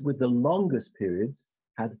Cepheids with the longest periods,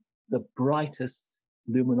 had the brightest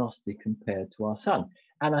luminosity compared to our Sun.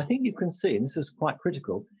 And I think you can see, and this is quite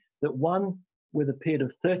critical, that one with a period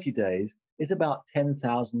of 30 days is about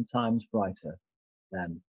 10,000 times brighter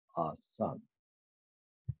than our Sun.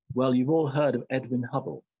 Well, you've all heard of Edwin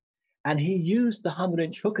Hubble, and he used the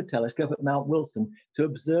 100-inch Hooker telescope at Mount Wilson to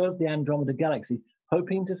observe the Andromeda Galaxy,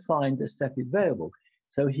 hoping to find the Cepheid variable,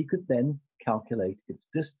 so he could then calculate its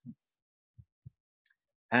distance.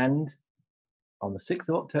 And on the 6th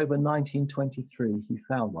of October 1923, he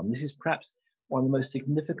found one. This is perhaps one of the most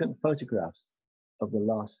significant photographs of the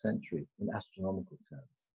last century in astronomical terms.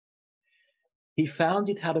 He found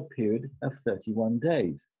it had a period of 31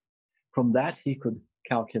 days. From that, he could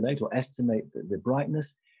calculate or estimate the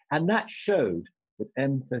brightness, and that showed that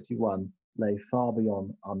M31 lay far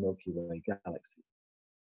beyond our Milky Way galaxy.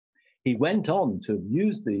 He went on to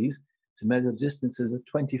use these to measure distances of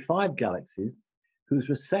 25 galaxies whose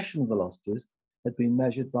recession velocities had been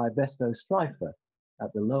measured by Vesto Slipher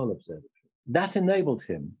at the Lowell Observatory. That enabled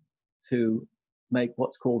him to make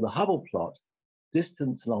what's called the Hubble plot,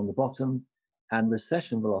 distance along the bottom and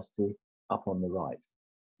recession velocity up on the right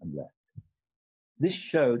and left. This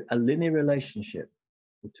showed a linear relationship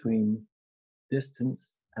between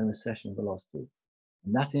distance and recession velocity,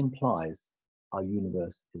 and that implies our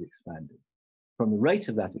universe is expanding. From the rate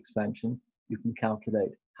of that expansion, you can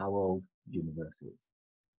calculate how old the universe is.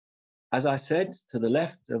 As I said, to the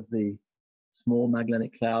left of the small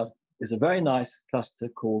Magellanic Cloud is a very nice cluster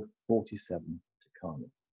called 47 Tucana.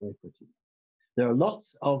 Very pretty. There are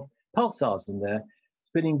lots of pulsars in there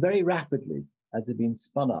spinning very rapidly as they've been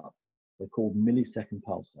spun up. They're called millisecond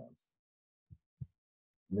pulsars.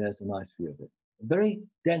 And there's a nice view of it. A very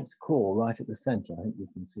dense core right at the center, I think you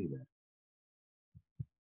can see there.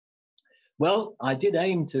 Well, I did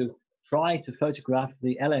aim to try to photograph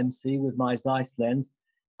the LMC with my Zeiss lens.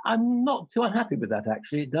 I'm not too unhappy with that,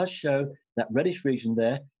 actually. It does show that reddish region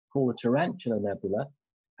there called the Tarantula Nebula.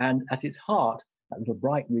 And at its heart, that little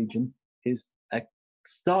bright region, is a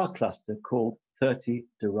star cluster called 30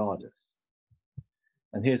 Doradus.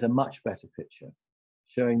 And here's a much better picture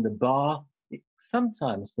showing the bar. It's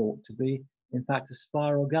sometimes thought to be, in fact, a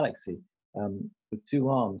spiral galaxy with two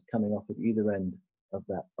arms coming off at either end of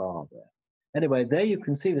that bar there. Anyway, there you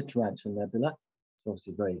can see the Tarantula Nebula. It's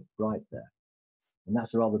obviously very bright there. And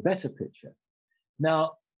that's a rather better picture.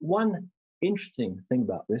 Now, one interesting thing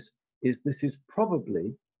about this is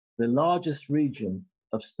probably the largest region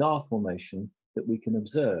of star formation that we can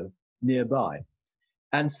observe nearby.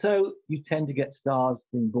 And so you tend to get stars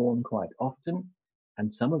being born quite often,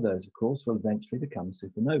 and some of those, of course, will eventually become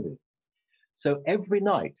supernovae. So every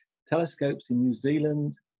night, telescopes in New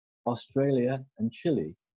Zealand, Australia, and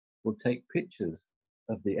Chile will take pictures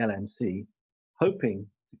of the LMC, hoping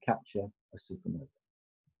to capture a supernova.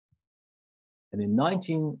 And in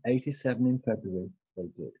 1987, in February, they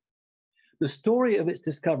did. The story of its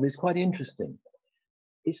discovery is quite interesting.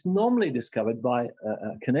 It's normally discovered by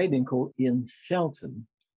a Canadian called Ian Shelton,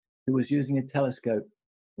 who was using a telescope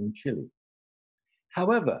in Chile.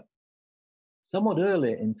 However, somewhat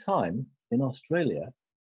earlier in time, in Australia,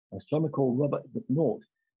 astronomical Robert McNaught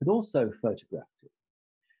had also photographed it.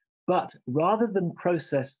 But rather than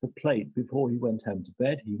process the plate before he went home to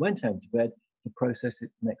bed, he went home to bed to process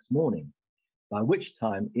it next morning, by which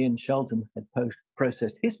time Ian Shelton had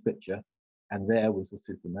processed his picture, and there was the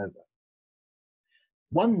supernova.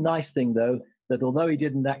 One nice thing, though, that although he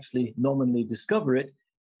didn't actually nominally discover it,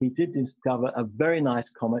 he did discover a very nice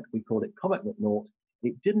comet. We called it Comet McNaught.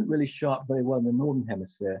 It didn't really show up very well in the northern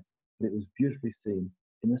hemisphere, but it was beautifully seen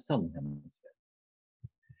in the southern hemisphere.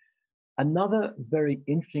 Another very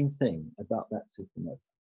interesting thing about that supernova.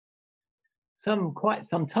 Quite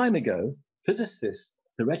some time ago, physicists,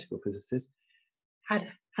 theoretical physicists, had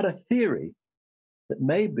a theory that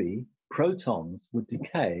maybe protons would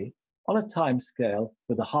decay on a time scale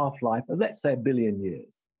with a half-life of, let's say, 1 billion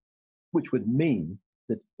years, which would mean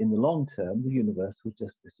that in the long term, the universe would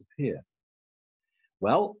just disappear.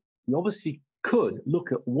 Well, we obviously could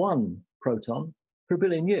look at one proton for 1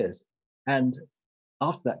 billion years, and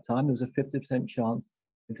after that time, there was a 50% chance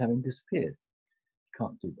of having disappeared. You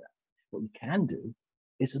can't do that. What you can do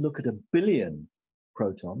is to look at 1 billion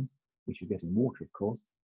protons, which you get in water, of course,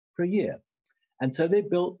 for a year. And so they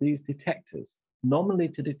built these detectors, nominally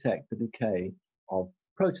to detect the decay of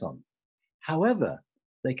protons. However,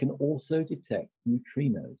 they can also detect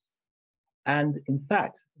neutrinos. And in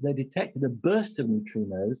fact, they detected a burst of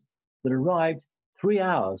neutrinos that arrived 3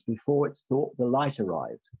 hours before it's thought the light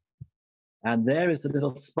arrived. And there is the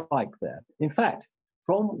little spike there. In fact,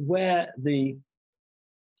 from where the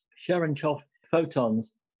Cherenkov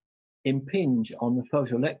photons impinge on the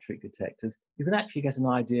photoelectric detectors, you can actually get an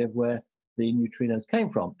idea of where the neutrinos came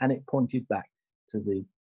from, and it pointed back to the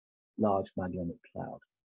Large Magellanic Cloud.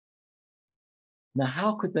 Now,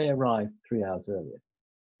 how could they arrive 3 hours earlier?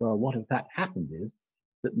 Well, what in fact happened is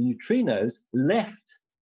that the neutrinos left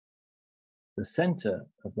the center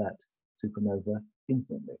of that supernova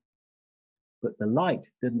instantly. But the light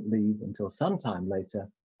didn't leave until sometime later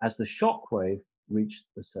as the shock wave reached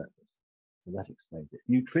the surface. So that explains it.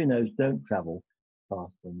 Neutrinos don't travel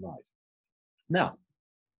faster than light. Now,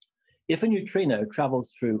 if a neutrino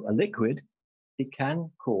travels through a liquid, it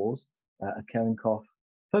can cause a Cherenkov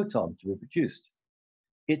photon to be produced.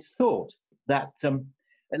 It's thought that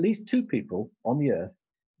at least 2 people on the Earth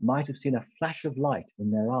might have seen a flash of light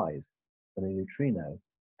in their eyes when a neutrino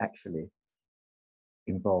actually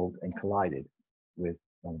involved and collided with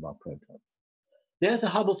one of our protons. There's a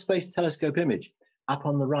Hubble Space Telescope image up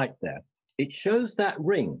on the right there. It shows that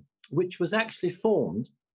ring, which was actually formed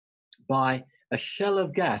by a shell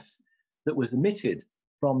of gas that was emitted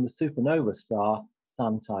from the supernova star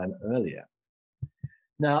sometime earlier.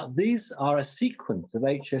 Now, these are a sequence of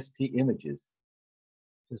HST images.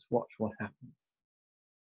 Just watch what happens.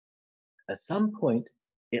 At some point,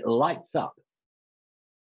 it lights up.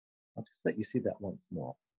 I'll just let you see that once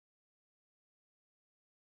more.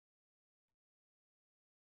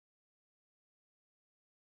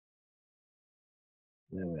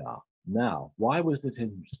 There we are. Now, why was this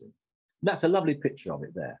interesting? That's a lovely picture of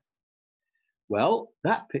it there. Well,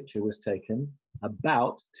 that picture was taken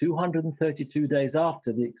about 232 days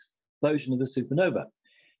after the explosion of the supernova.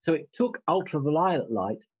 So it took ultraviolet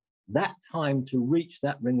light that time to reach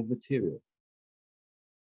that ring of material.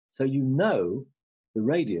 So you know the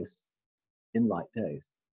radius in light days.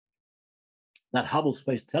 That Hubble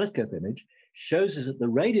Space Telescope image shows us that the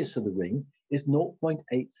radius of the ring is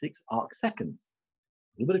 0.86 arc seconds.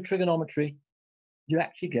 A little bit of trigonometry, you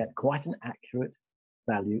actually get quite an accurate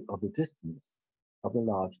value of the distance of the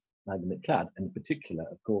large magnetic cloud, and in particular,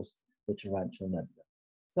 of course, the Tarantula Nebula.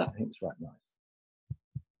 So that hints right nice.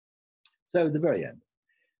 So the very end.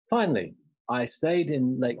 Finally, I stayed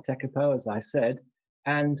in Lake Tekapo, as I said,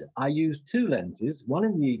 and I used two lenses, one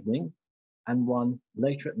in the evening and one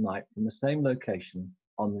later at night from the same location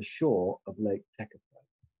on the shore of Lake Tekapo.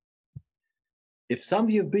 If some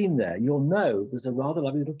of you have been there, you'll know there's a rather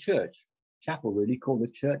lovely little chapel really, called the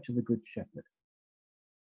Church of the Good Shepherd.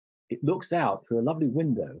 It looks out through a lovely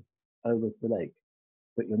window over the lake,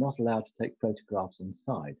 but you're not allowed to take photographs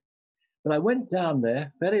inside. But I went down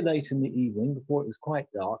there very late in the evening before it was quite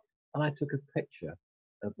dark, and I took a picture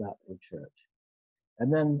of that little church.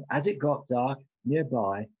 And then as it got dark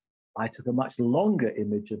nearby, I took a much longer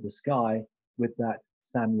image of the sky with that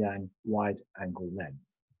Samyang wide angle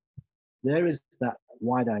lens. There is that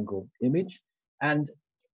wide angle image, and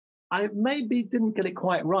I maybe didn't get it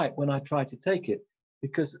quite right when I tried to take it,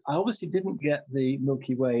 because I obviously didn't get the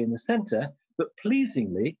Milky Way in the center, but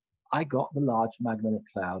pleasingly, I got the large magnetic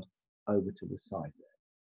cloud over to the side there.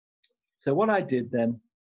 So what I did then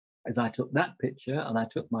is I took that picture and I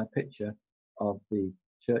took my picture of the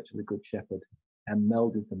Church of the Good Shepherd and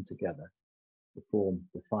melded them together to form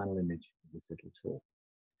the final image of this little tour.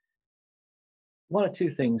 One or two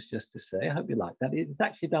things just to say, I hope you like that. It's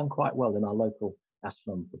actually done quite well in our local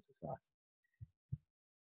astronomical society.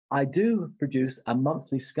 I do produce a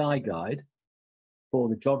monthly sky guide for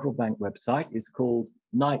the Jodrell Bank website. It's called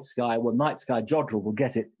Night Sky. Well, Night Sky Jodrell will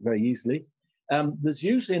get it very easily. There's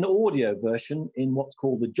usually an audio version in what's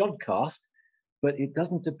called the Jodcast, but it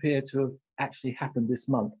doesn't appear to have actually happened this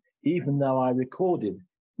month, even though I recorded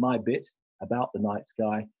my bit about the night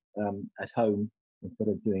sky at home instead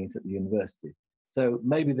of doing it at the university. So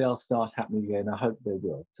maybe they'll start happening again. I hope they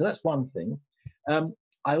will. So that's one thing.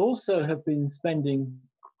 I also have been spending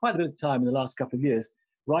quite a bit of time in the last couple of years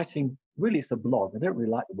writing, really it's a blog. I don't really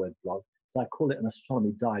like the word blog, so I call it an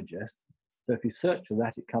astronomy digest. So if you search for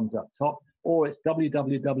that, it comes up top, or it's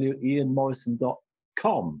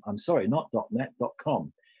www.ianmorison.com. I'm sorry, not .net,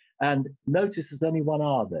 .com. And notice there's only one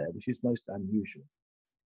R there, which is most unusual.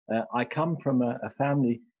 I come from a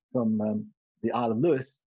family from the Isle of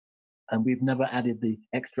Lewis, and we've never added the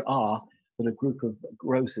extra R that a group of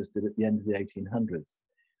grocers did at the end of the 1800s.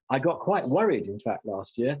 I got quite worried, in fact,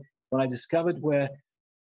 last year when I discovered where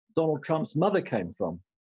Donald Trump's mother came from.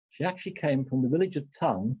 She actually came from the village of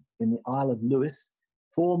Tongue in the Isle of Lewis,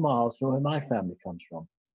 4 miles from where my family comes from.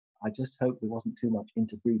 I just hope there wasn't too much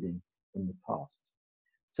interbreeding in the past.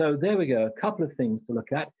 So there we go, a couple of things to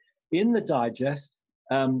look at. In the digest,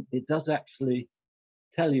 it does actually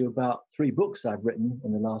tell you about 3 books I've written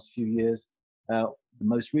in the last few years. The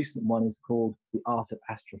most recent one is called The Art of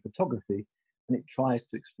Astrophotography, and it tries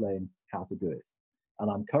to explain how to do it. And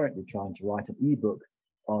I'm currently trying to write an ebook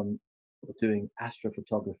on doing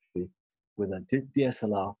astrophotography with a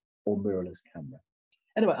DSLR or mirrorless camera.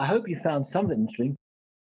 Anyway, I hope you found something interesting.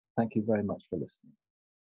 Thank you very much for listening.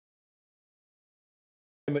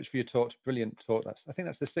 Very much for your talk. Brilliant talk. I think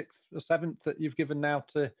that's the 6th or 7th that you've given now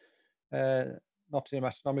to Nottingham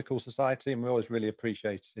Astronomical Society, and we always really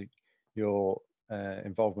appreciate your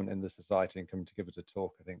involvement in the society and coming to give us a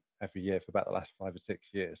talk, I think, every year for about the last 5 or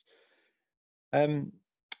 6 years.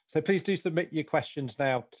 So please do submit your questions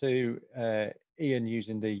now to Ian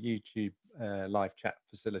using the YouTube live chat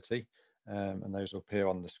facility, and those will appear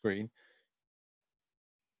on the screen.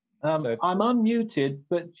 So, I'm unmuted,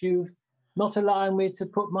 but you're not allowing me to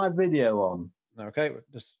put my video on. Okay,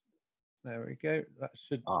 just there we go. That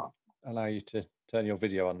should allow you to turn your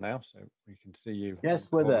video on now, so we can see you.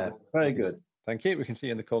 Yes, we're there. Very good. Thank you. We can see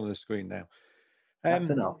you in the corner of the screen now.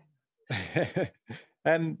 That's enough.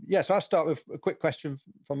 Yeah, so I'll start with a quick question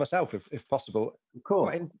for myself, if possible. Of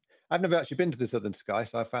course. I've never actually been to the southern sky,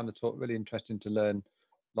 so I found the talk really interesting to learn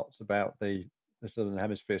lots about the southern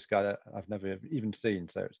hemisphere sky that I've never even seen.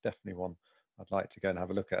 So it's definitely one I'd like to go and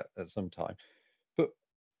have a look at some time. But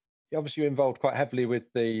obviously you're involved quite heavily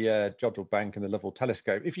with the Jodrell Bank and the Lovell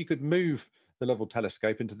Telescope. If you could move the Lovell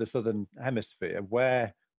Telescope into the southern hemisphere,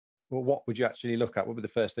 what would you actually look at? What would be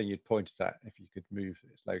the first thing you'd point at if you could move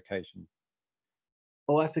its location?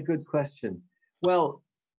 Oh, that's a good question. Well,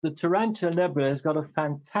 the Tarantula Nebula has got a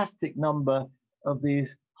fantastic number of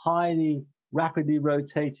these highly rapidly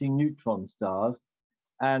rotating neutron stars,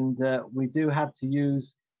 and we do have to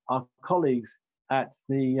use our colleagues at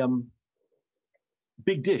the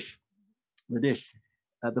Big Dish,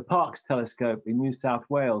 the Parkes telescope in New South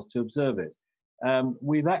Wales to observe it.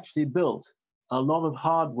 We've actually built a lot of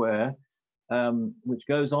hardware which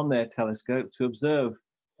goes on their telescope to observe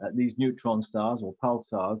these neutron stars or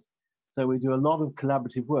pulsars. So we do a lot of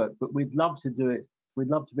collaborative work, but we'd love to do it. We'd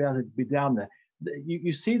love to be able to be down there.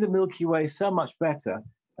 You see the Milky Way so much better,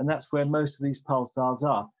 and that's where most of these pulsars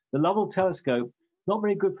are. The Lovell telescope, not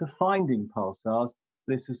very good for finding pulsars,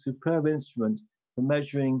 but it's a superb instrument for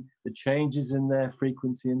measuring the changes in their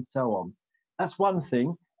frequency and so on. That's one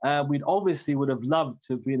thing. We'd obviously would have loved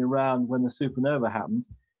to have been around when the supernova happened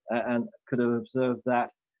and could have observed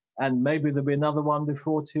that. And maybe there'll be another one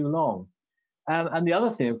before too long. And the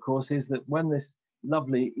other thing, of course, is that when this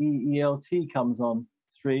lovely EELT comes on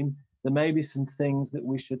stream, there may be some things that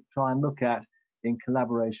we should try and look at in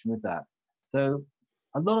collaboration with that. So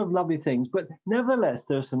a lot of lovely things, but nevertheless,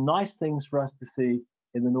 there are some nice things for us to see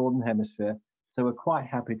in the Northern Hemisphere. So we're quite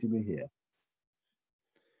happy to be here.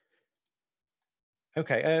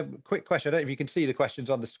 Okay, quick question. I don't know if you can see the questions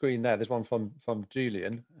on the screen there. There's one from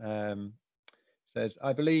Julian. Says,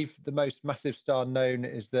 I believe the most massive star known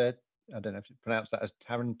is the, I don't know if you pronounce that as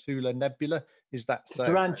Tarantula Nebula. Is that so?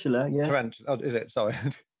 Tarantula, yes. Tarantula, oh, is it? Sorry.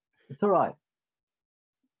 It's all right.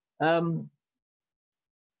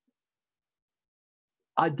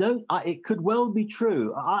 It could well be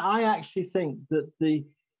true. I actually think that the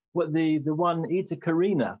one Eta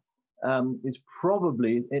Carina is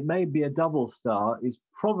probably, it may be a double star, is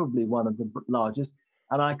probably one of the largest.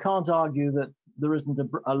 And I can't argue that there isn't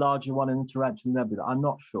a larger one in the Tarantula Nebula. I'm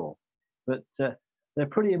not sure, but they're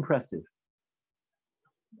pretty impressive.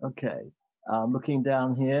 Okay, looking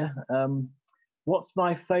down here. What's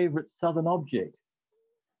my favorite southern object?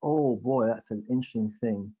 Oh boy, that's an interesting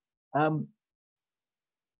thing. I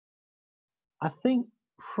think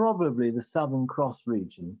probably the Southern Cross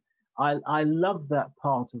region. I love that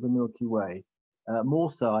part of the Milky Way, more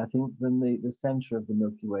so I think than the center of the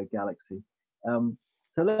Milky Way galaxy.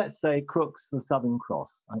 So let's say Crookes, the Southern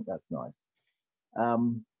Cross. I think that's nice.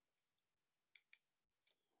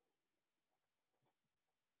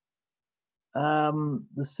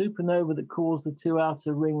 The supernova that caused the two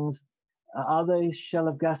outer rings, are they shell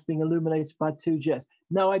of gas being illuminated by two jets?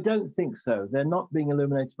 No, I don't think so. They're not being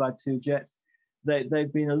illuminated by two jets.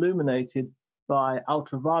 They've been illuminated by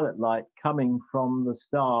ultraviolet light coming from the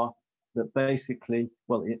star that basically,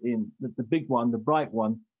 well, in the big one, the bright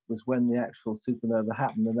one, was when the actual supernova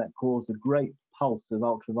happened, and that caused a great pulse of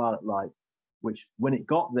ultraviolet light, which, when it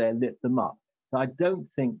got there, lit them up. So I don't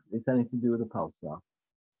think it's anything to do with a pulsar.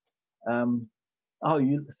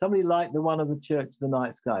 Somebody liked the one of the Church of the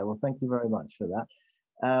Night Sky. Well, thank you very much for that.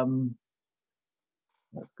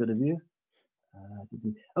 That's good of you.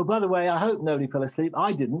 Oh, by the way, I hope nobody fell asleep.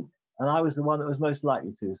 I didn't, and I was the one that was most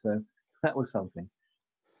likely to, so that was something.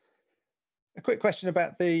 A quick question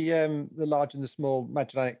about the large and the small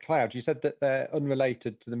Magellanic Cloud. You said that they're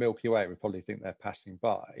unrelated to the Milky Way. We probably think they're passing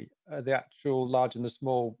by. Are the actual large and the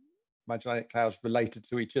small Magellanic Clouds related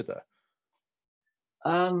to each other?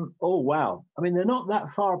 Oh, wow. I mean, they're not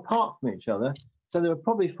that far apart from each other. So they were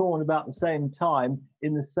probably formed about the same time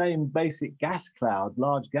in the same basic gas cloud,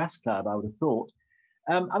 large gas cloud, I would have thought.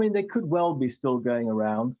 I mean, they could well be still going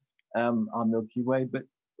around our Milky Way, but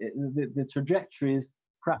the trajectory is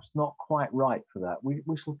perhaps not quite right for that.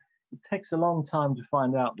 It takes a long time to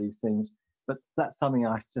find out these things, but that's something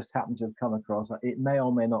I just happen to have come across. It may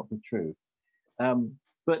or may not be true.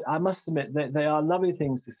 But I must admit that they are lovely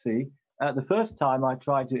things to see. The first time I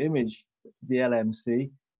tried to image the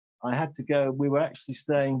LMC, I had to go. We were actually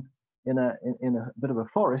staying in a bit of a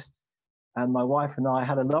forest, and my wife and I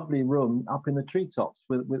had a lovely room up in the treetops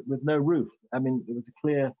with no roof. I mean, it was a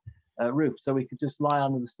clear roof, so we could just lie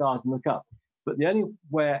under the stars and look up. But the only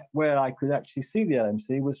where I could actually see the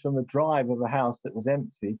LMC was from the drive of a house that was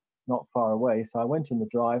empty, not far away. So I went in the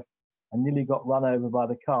drive and nearly got run over by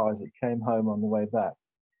the car as it came home on the way back.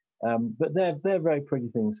 But they're very pretty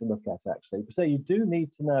things to look at, actually. So you do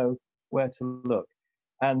need to know where to look.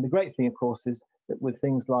 And the great thing, of course, is that with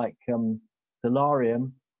things like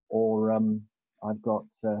Solarium or I've got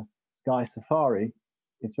Sky Safari,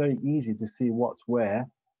 it's very easy to see what's where,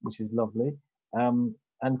 which is lovely. And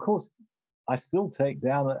of course, I still take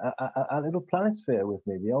down a little planisphere with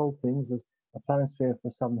me. The old things as a planisphere for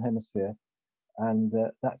the Southern Hemisphere. And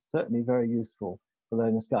that's certainly very useful for the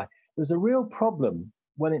lunar sky. There's a real problem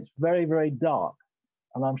when it's very, very dark.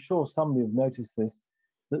 And I'm sure somebody have noticed this,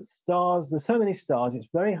 that stars, there's so many stars, it's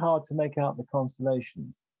very hard to make out the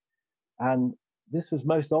constellations. And this was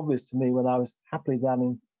most obvious to me when I was happily down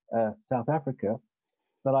in South Africa.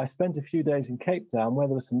 But I spent a few days in Cape Town where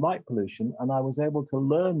there was some light pollution, and I was able to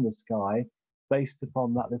learn the sky based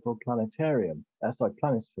upon that little planetarium,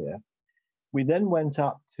 planisphere. We then went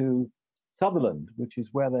up to Sutherland, which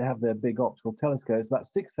is where they have their big optical telescopes, about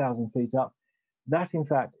 6,000 feet up. That, in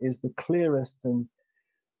fact, is the clearest and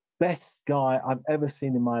best sky I've ever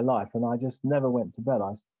seen in my life. And I just never went to bed.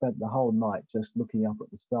 I spent the whole night just looking up at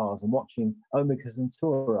the stars and watching Omega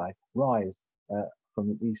Centauri rise from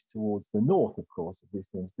the east towards the north, of course, as these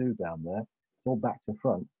things do down there. It's all back to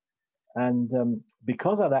front. And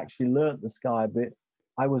because I'd actually learnt the sky a bit,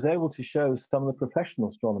 I was able to show some of the professional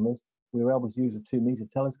astronomers. We were able to use a 2-meter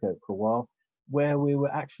telescope for a while, where we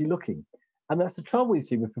were actually looking. And that's the trouble you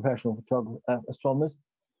see with professional astronomers.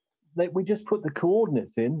 We just put the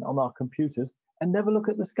coordinates in on our computers and never look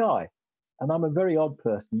at the sky. And I'm a very odd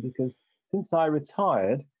person because since I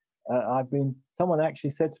retired, someone actually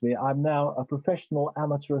said to me, I'm now a professional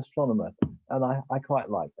amateur astronomer. And I quite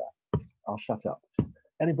like that. I'll shut up.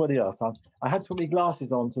 Anybody else? I had to put my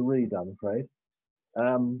glasses on to read, I'm afraid.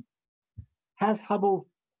 Has Hubble...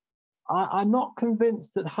 I'm not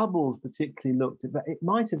convinced that Hubble's particularly looked at, but it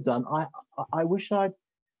might have done. I wish I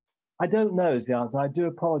don't know is the answer. I do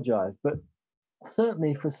apologize, but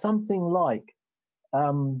certainly for something like,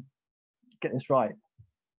 get this right,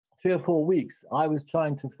 3 or 4 weeks, I was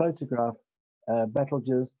trying to photograph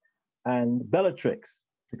Betelgeuse and Bellatrix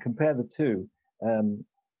to compare the two, and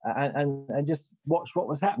just watch what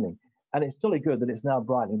was happening. And it's jolly good that it's now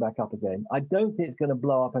brightening back up again. I don't think it's going to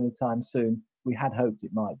blow up anytime soon. We had hoped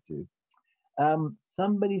it might do.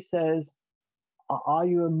 Somebody says, are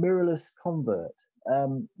you a mirrorless convert?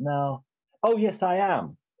 Now, oh, yes, I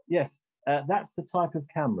am. Yes, that's the type of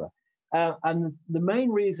camera. And the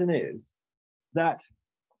main reason is that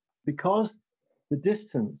because the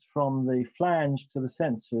distance from the flange to the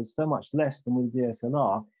sensor is so much less than with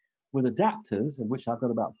DSLR, with adapters, of which I've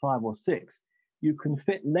got about 5 or 6, you can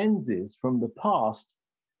fit lenses from the past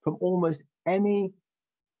from almost any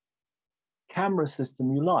camera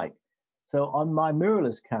system you like. So on my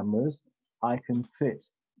mirrorless cameras, I can fit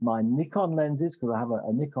my Nikon lenses because I have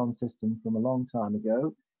a Nikon system from a long time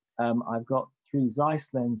ago. I've got 3 Zeiss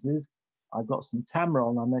lenses. I've got some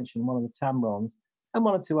Tamron. I mentioned one of the Tamrons and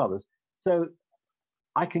 1 or 2 others. So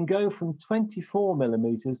I can go from 24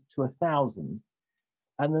 millimeters to 1,000.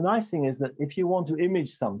 And the nice thing is that if you want to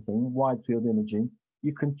image something, wide field imaging,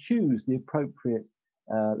 you can choose the appropriate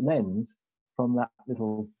lens from that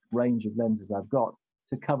little range of lenses I've got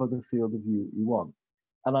to cover the field of view you want.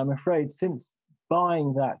 And I'm afraid since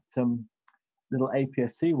buying that little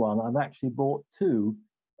APS-C one, I've actually bought 2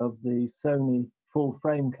 of the Sony full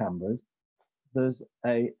frame cameras. There's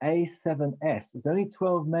a A7S. It's only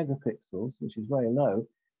 12 megapixels, which is very low,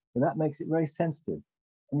 but that makes it very sensitive.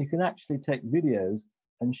 And you can actually take videos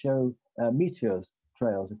and show meteor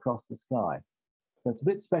trails across the sky. So it's a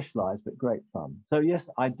bit specialized, but great fun. So yes,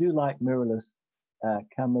 I do like mirrorless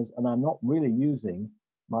cameras, and I'm not really using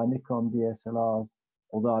my Nikon DSLRs,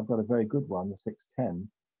 although I've got a very good one, the 610,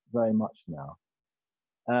 very much now.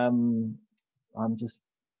 I'm just,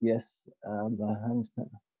 yes,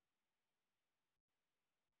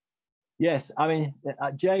 yes, I mean,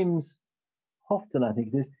 James Houghton, I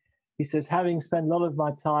think it is, he says, having spent a lot of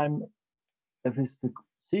my time of his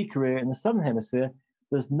sea career in the Southern Hemisphere,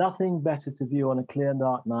 there's nothing better to view on a clear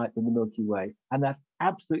dark night than the Milky Way. And that's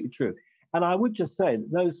absolutely true. And I would just say that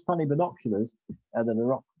those funny binoculars, that are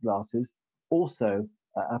rock glasses, also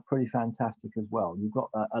are pretty fantastic as well. You've got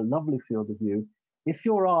a lovely field of view. If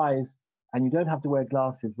your eyes, and you don't have to wear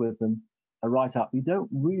glasses with them, are right up, you don't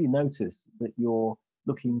really notice that you're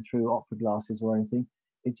looking through opera glasses or anything.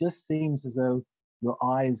 It just seems as though your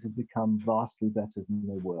eyes have become vastly better than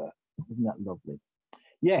they were. Isn't that lovely?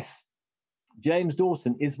 Yes, James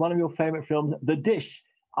Dawson, is one of your favorite films The Dish?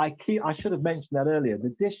 I should have mentioned that earlier.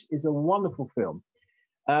 The Dish is a wonderful film.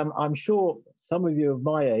 I'm sure some of you of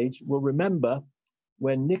my age will remember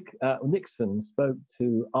when Nixon spoke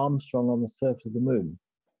to Armstrong on the surface of the moon.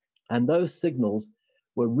 And those signals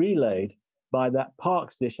were relayed by that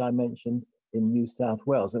Parkes dish I mentioned in New South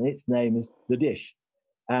Wales. And its name is The Dish.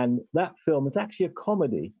 And that film is actually a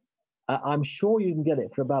comedy. I'm sure you can get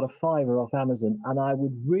it for about a $5 off Amazon. And I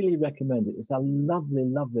would really recommend it. It's a lovely,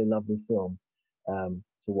 lovely, lovely film to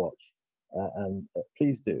watch. And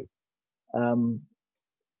please do.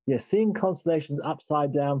 Yes, seeing constellations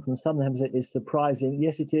upside down from Southern Hemisphere is surprising.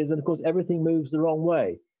 Yes, it is. And of course, everything moves the wrong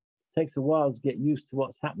way. It takes a while to get used to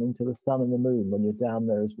what's happening to the sun and the moon when you're down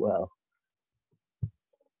there as well.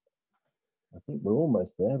 I think we're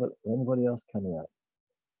almost there, but anybody else coming up?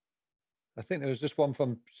 I think there was just one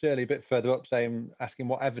from Shirley a bit further up asking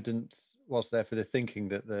what evidence was there for the thinking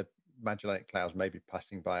that the Magellanic Clouds may be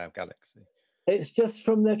passing by our galaxy. It's just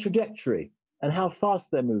from their trajectory and how fast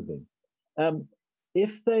they're moving.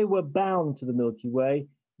 If they were bound to the Milky Way,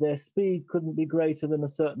 their speed couldn't be greater than a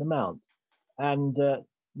certain amount. And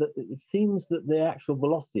it seems that the actual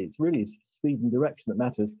velocity, it's really speed and direction that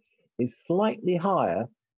matters, is slightly higher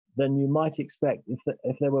than you might expect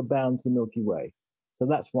if they were bound to the Milky Way. So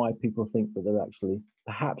that's why people think that they're actually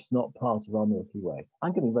perhaps not part of our Milky Way.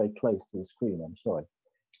 I'm getting very close to the screen, I'm sorry.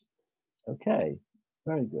 Okay,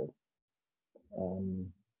 very good.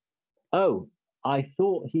 Oh, I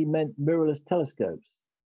thought he meant mirrorless telescopes.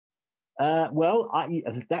 Well,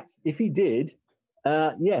 that's if he did.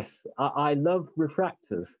 Yes, I love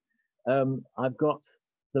refractors. I've got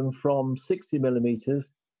them from 60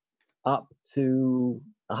 millimeters up to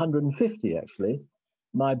 150, actually.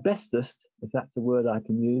 My bestest, if that's a word I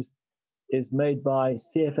can use, is made by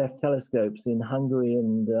CFF Telescopes in Hungary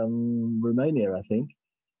and Romania, I think.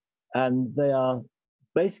 And they are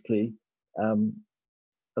basically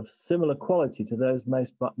of similar quality to those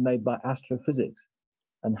made by Astrophysics.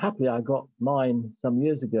 And happily, I got mine some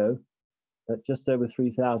years ago at just over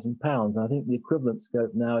 £3,000. I think the equivalent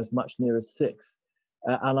scope now is much nearer 6.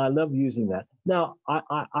 And I love using that. Now,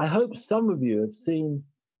 I hope some of you have seen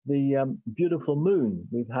the beautiful moon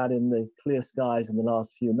we've had in the clear skies in the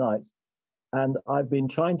last few nights. And I've been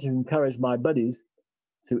trying to encourage my buddies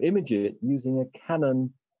to image it using a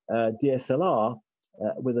Canon DSLR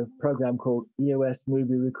with a program called EOS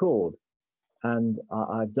Movie Record. And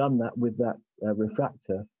I've done that with that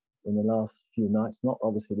refractor in the last few nights, not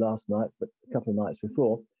obviously last night, but a couple of nights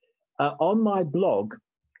before. On my blog,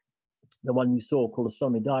 the one you saw called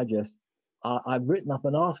Astronomy Digest, I've written up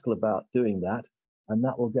an article about doing that, and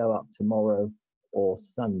that will go up tomorrow or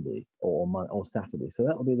Sunday or Saturday. So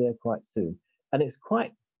that will be there quite soon. And it's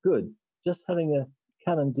quite good. Just having a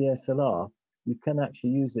Canon DSLR, you can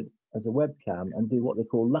actually use it as a webcam and do what they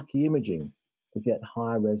call lucky imaging to get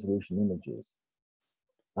higher resolution images.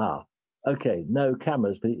 Okay, no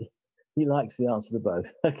cameras, but he likes the answer to both.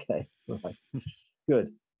 Okay, right, good.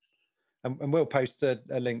 And we'll post a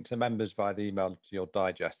link to members via the email to your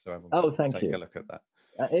digest, so everyone can take a look at that.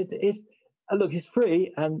 Look, it's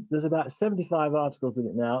free, and there's about 75 articles in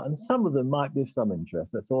it now, and some of them might be of some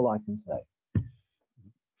interest. That's all I can say.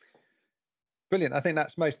 Brilliant. I think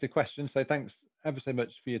that's most of the questions. So thanks ever so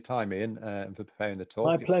much for your time, Ian, and for preparing the talk.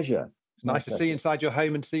 My pleasure. It's nice to see you inside your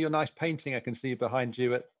home and see your nice painting. I can see you behind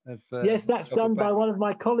you. Yes, that's done by one of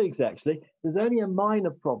my colleagues, actually. There's only a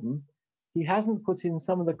minor problem. He hasn't put in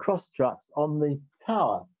some of the cross struts on the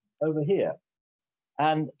tower over here.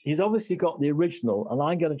 And he's obviously got the original, and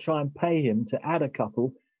I'm going to try and pay him to add a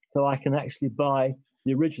couple so I can actually buy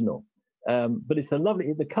the original. But it's a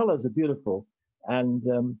lovely, the colors are beautiful, and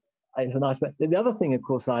it's a nice, the other thing, of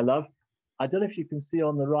course, I love, I don't know if you can see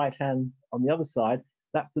on the right hand, on the other side,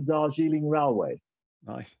 that's the Darjeeling Railway.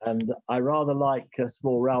 Nice. And I rather like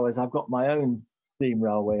small railways. I've got my own steam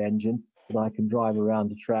railway engine that I can drive around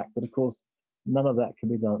the track, but of course, none of that can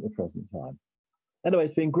be done at the present time. Anyway,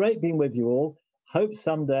 it's been great being with you all. Hope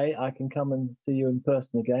someday I can come and see you in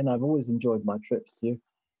person again. I've always enjoyed my trips to you.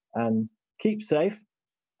 And keep safe.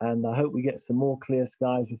 And I hope we get some more clear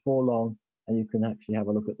skies before long and you can actually have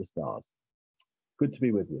a look at the stars. Good to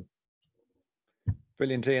be with you.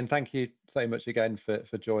 Brilliant, Ian. Thank you so much again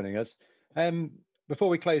for joining us. Before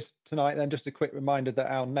we close tonight, then just a quick reminder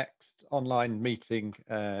that our next online meeting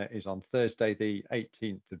is on Thursday, the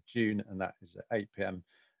 18th of June, and that is at 8 p.m. And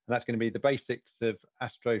that's going to be the basics of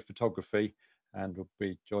astrophotography, and we'll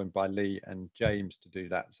be joined by Lee and James to do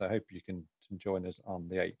that. So I hope you can join us on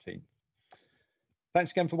the 18th. Thanks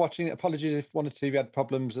again for watching. Apologies if one or two of you had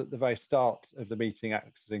problems at the very start of the meeting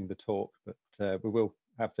accessing the talk, but we will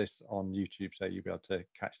have this on YouTube, so you'll be able to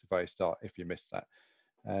catch the very start if you missed that.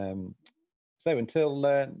 So until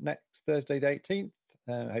next Thursday the 18th,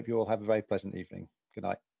 I hope you all have a very pleasant evening. Good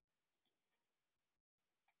night.